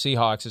director for the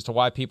Seahawks, as to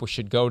why people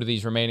should go to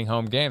these remaining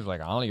home games?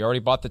 Like, I don't know, you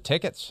already bought the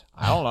tickets.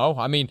 I don't know.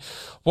 I mean,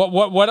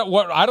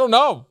 what? I don't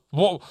know.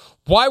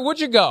 Why would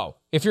you go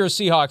if you're a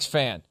Seahawks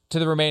fan to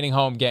the remaining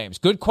home games?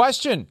 Good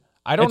question.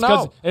 I don't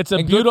know. It's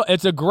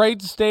it's a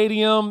great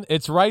stadium.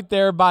 It's right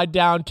there by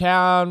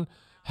downtown.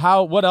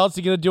 What else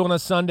are you going to do on a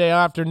Sunday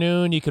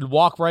afternoon? You could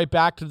walk right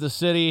back to the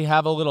city,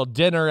 have a little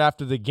dinner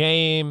after the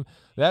game.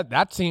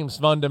 That seems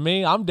fun to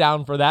me. I'm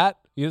down for that.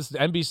 Does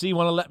NBC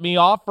want to let me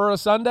off for a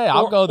Sunday?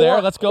 I'll go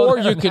there. Let's go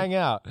there and hang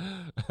out.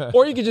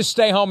 Or you could just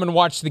stay home and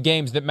watch the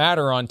games that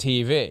matter on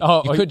TV.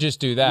 You could just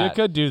do that. You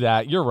could do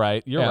that. You're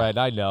right. You're right.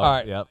 I know. All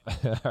right. Yep.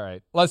 All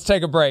right. Let's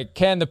take a break.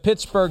 Can the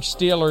Pittsburgh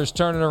Steelers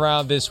turn it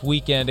around this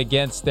weekend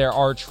against their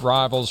arch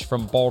rivals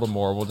from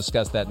Baltimore? We'll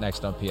discuss that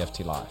next on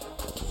PFT Live.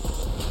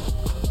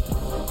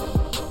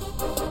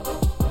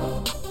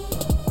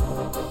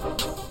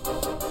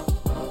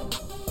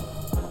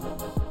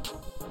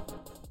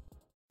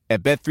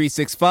 At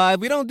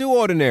Bet365, we don't do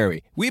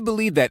ordinary. We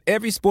believe that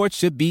every sport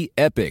should be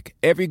epic.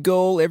 Every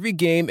goal, every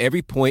game,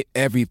 every point,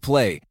 every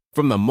play.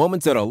 From the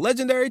moments that are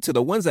legendary to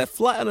the ones that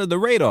fly under the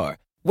radar.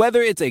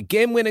 Whether it's a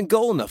game-winning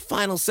goal in the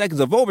final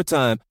seconds of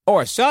overtime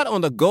or a shot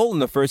on the goal in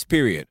the first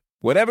period.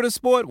 Whatever the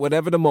sport,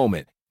 whatever the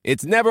moment.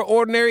 It's never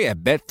ordinary at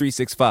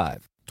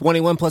Bet365.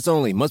 21 plus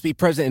only. Must be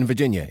present in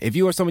Virginia. If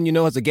you or someone you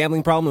know has a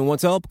gambling problem and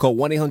wants help, call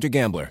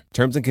 1-800-GAMBLER.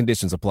 Terms and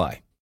conditions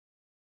apply.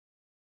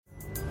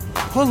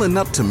 Pulling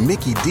up to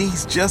Mickey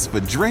D's just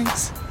for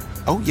drinks?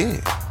 Oh yeah,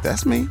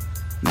 that's me.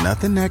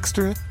 Nothing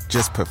extra,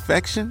 just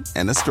perfection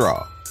and a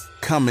straw.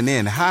 Coming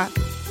in hot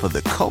for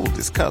the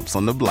coldest cups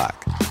on the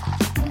block.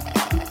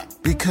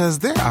 Because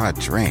there are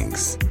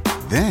drinks.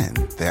 Then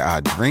there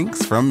are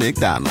drinks from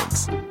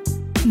McDonald's.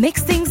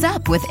 Mix things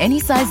up with any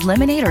size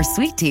lemonade or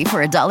sweet tea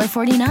for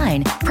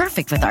 $1.49.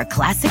 Perfect with our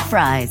classic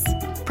fries.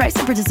 Price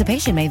and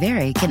participation may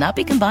vary. Cannot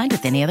be combined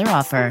with any other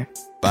offer.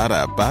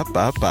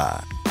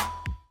 Ba-da-ba-ba-ba.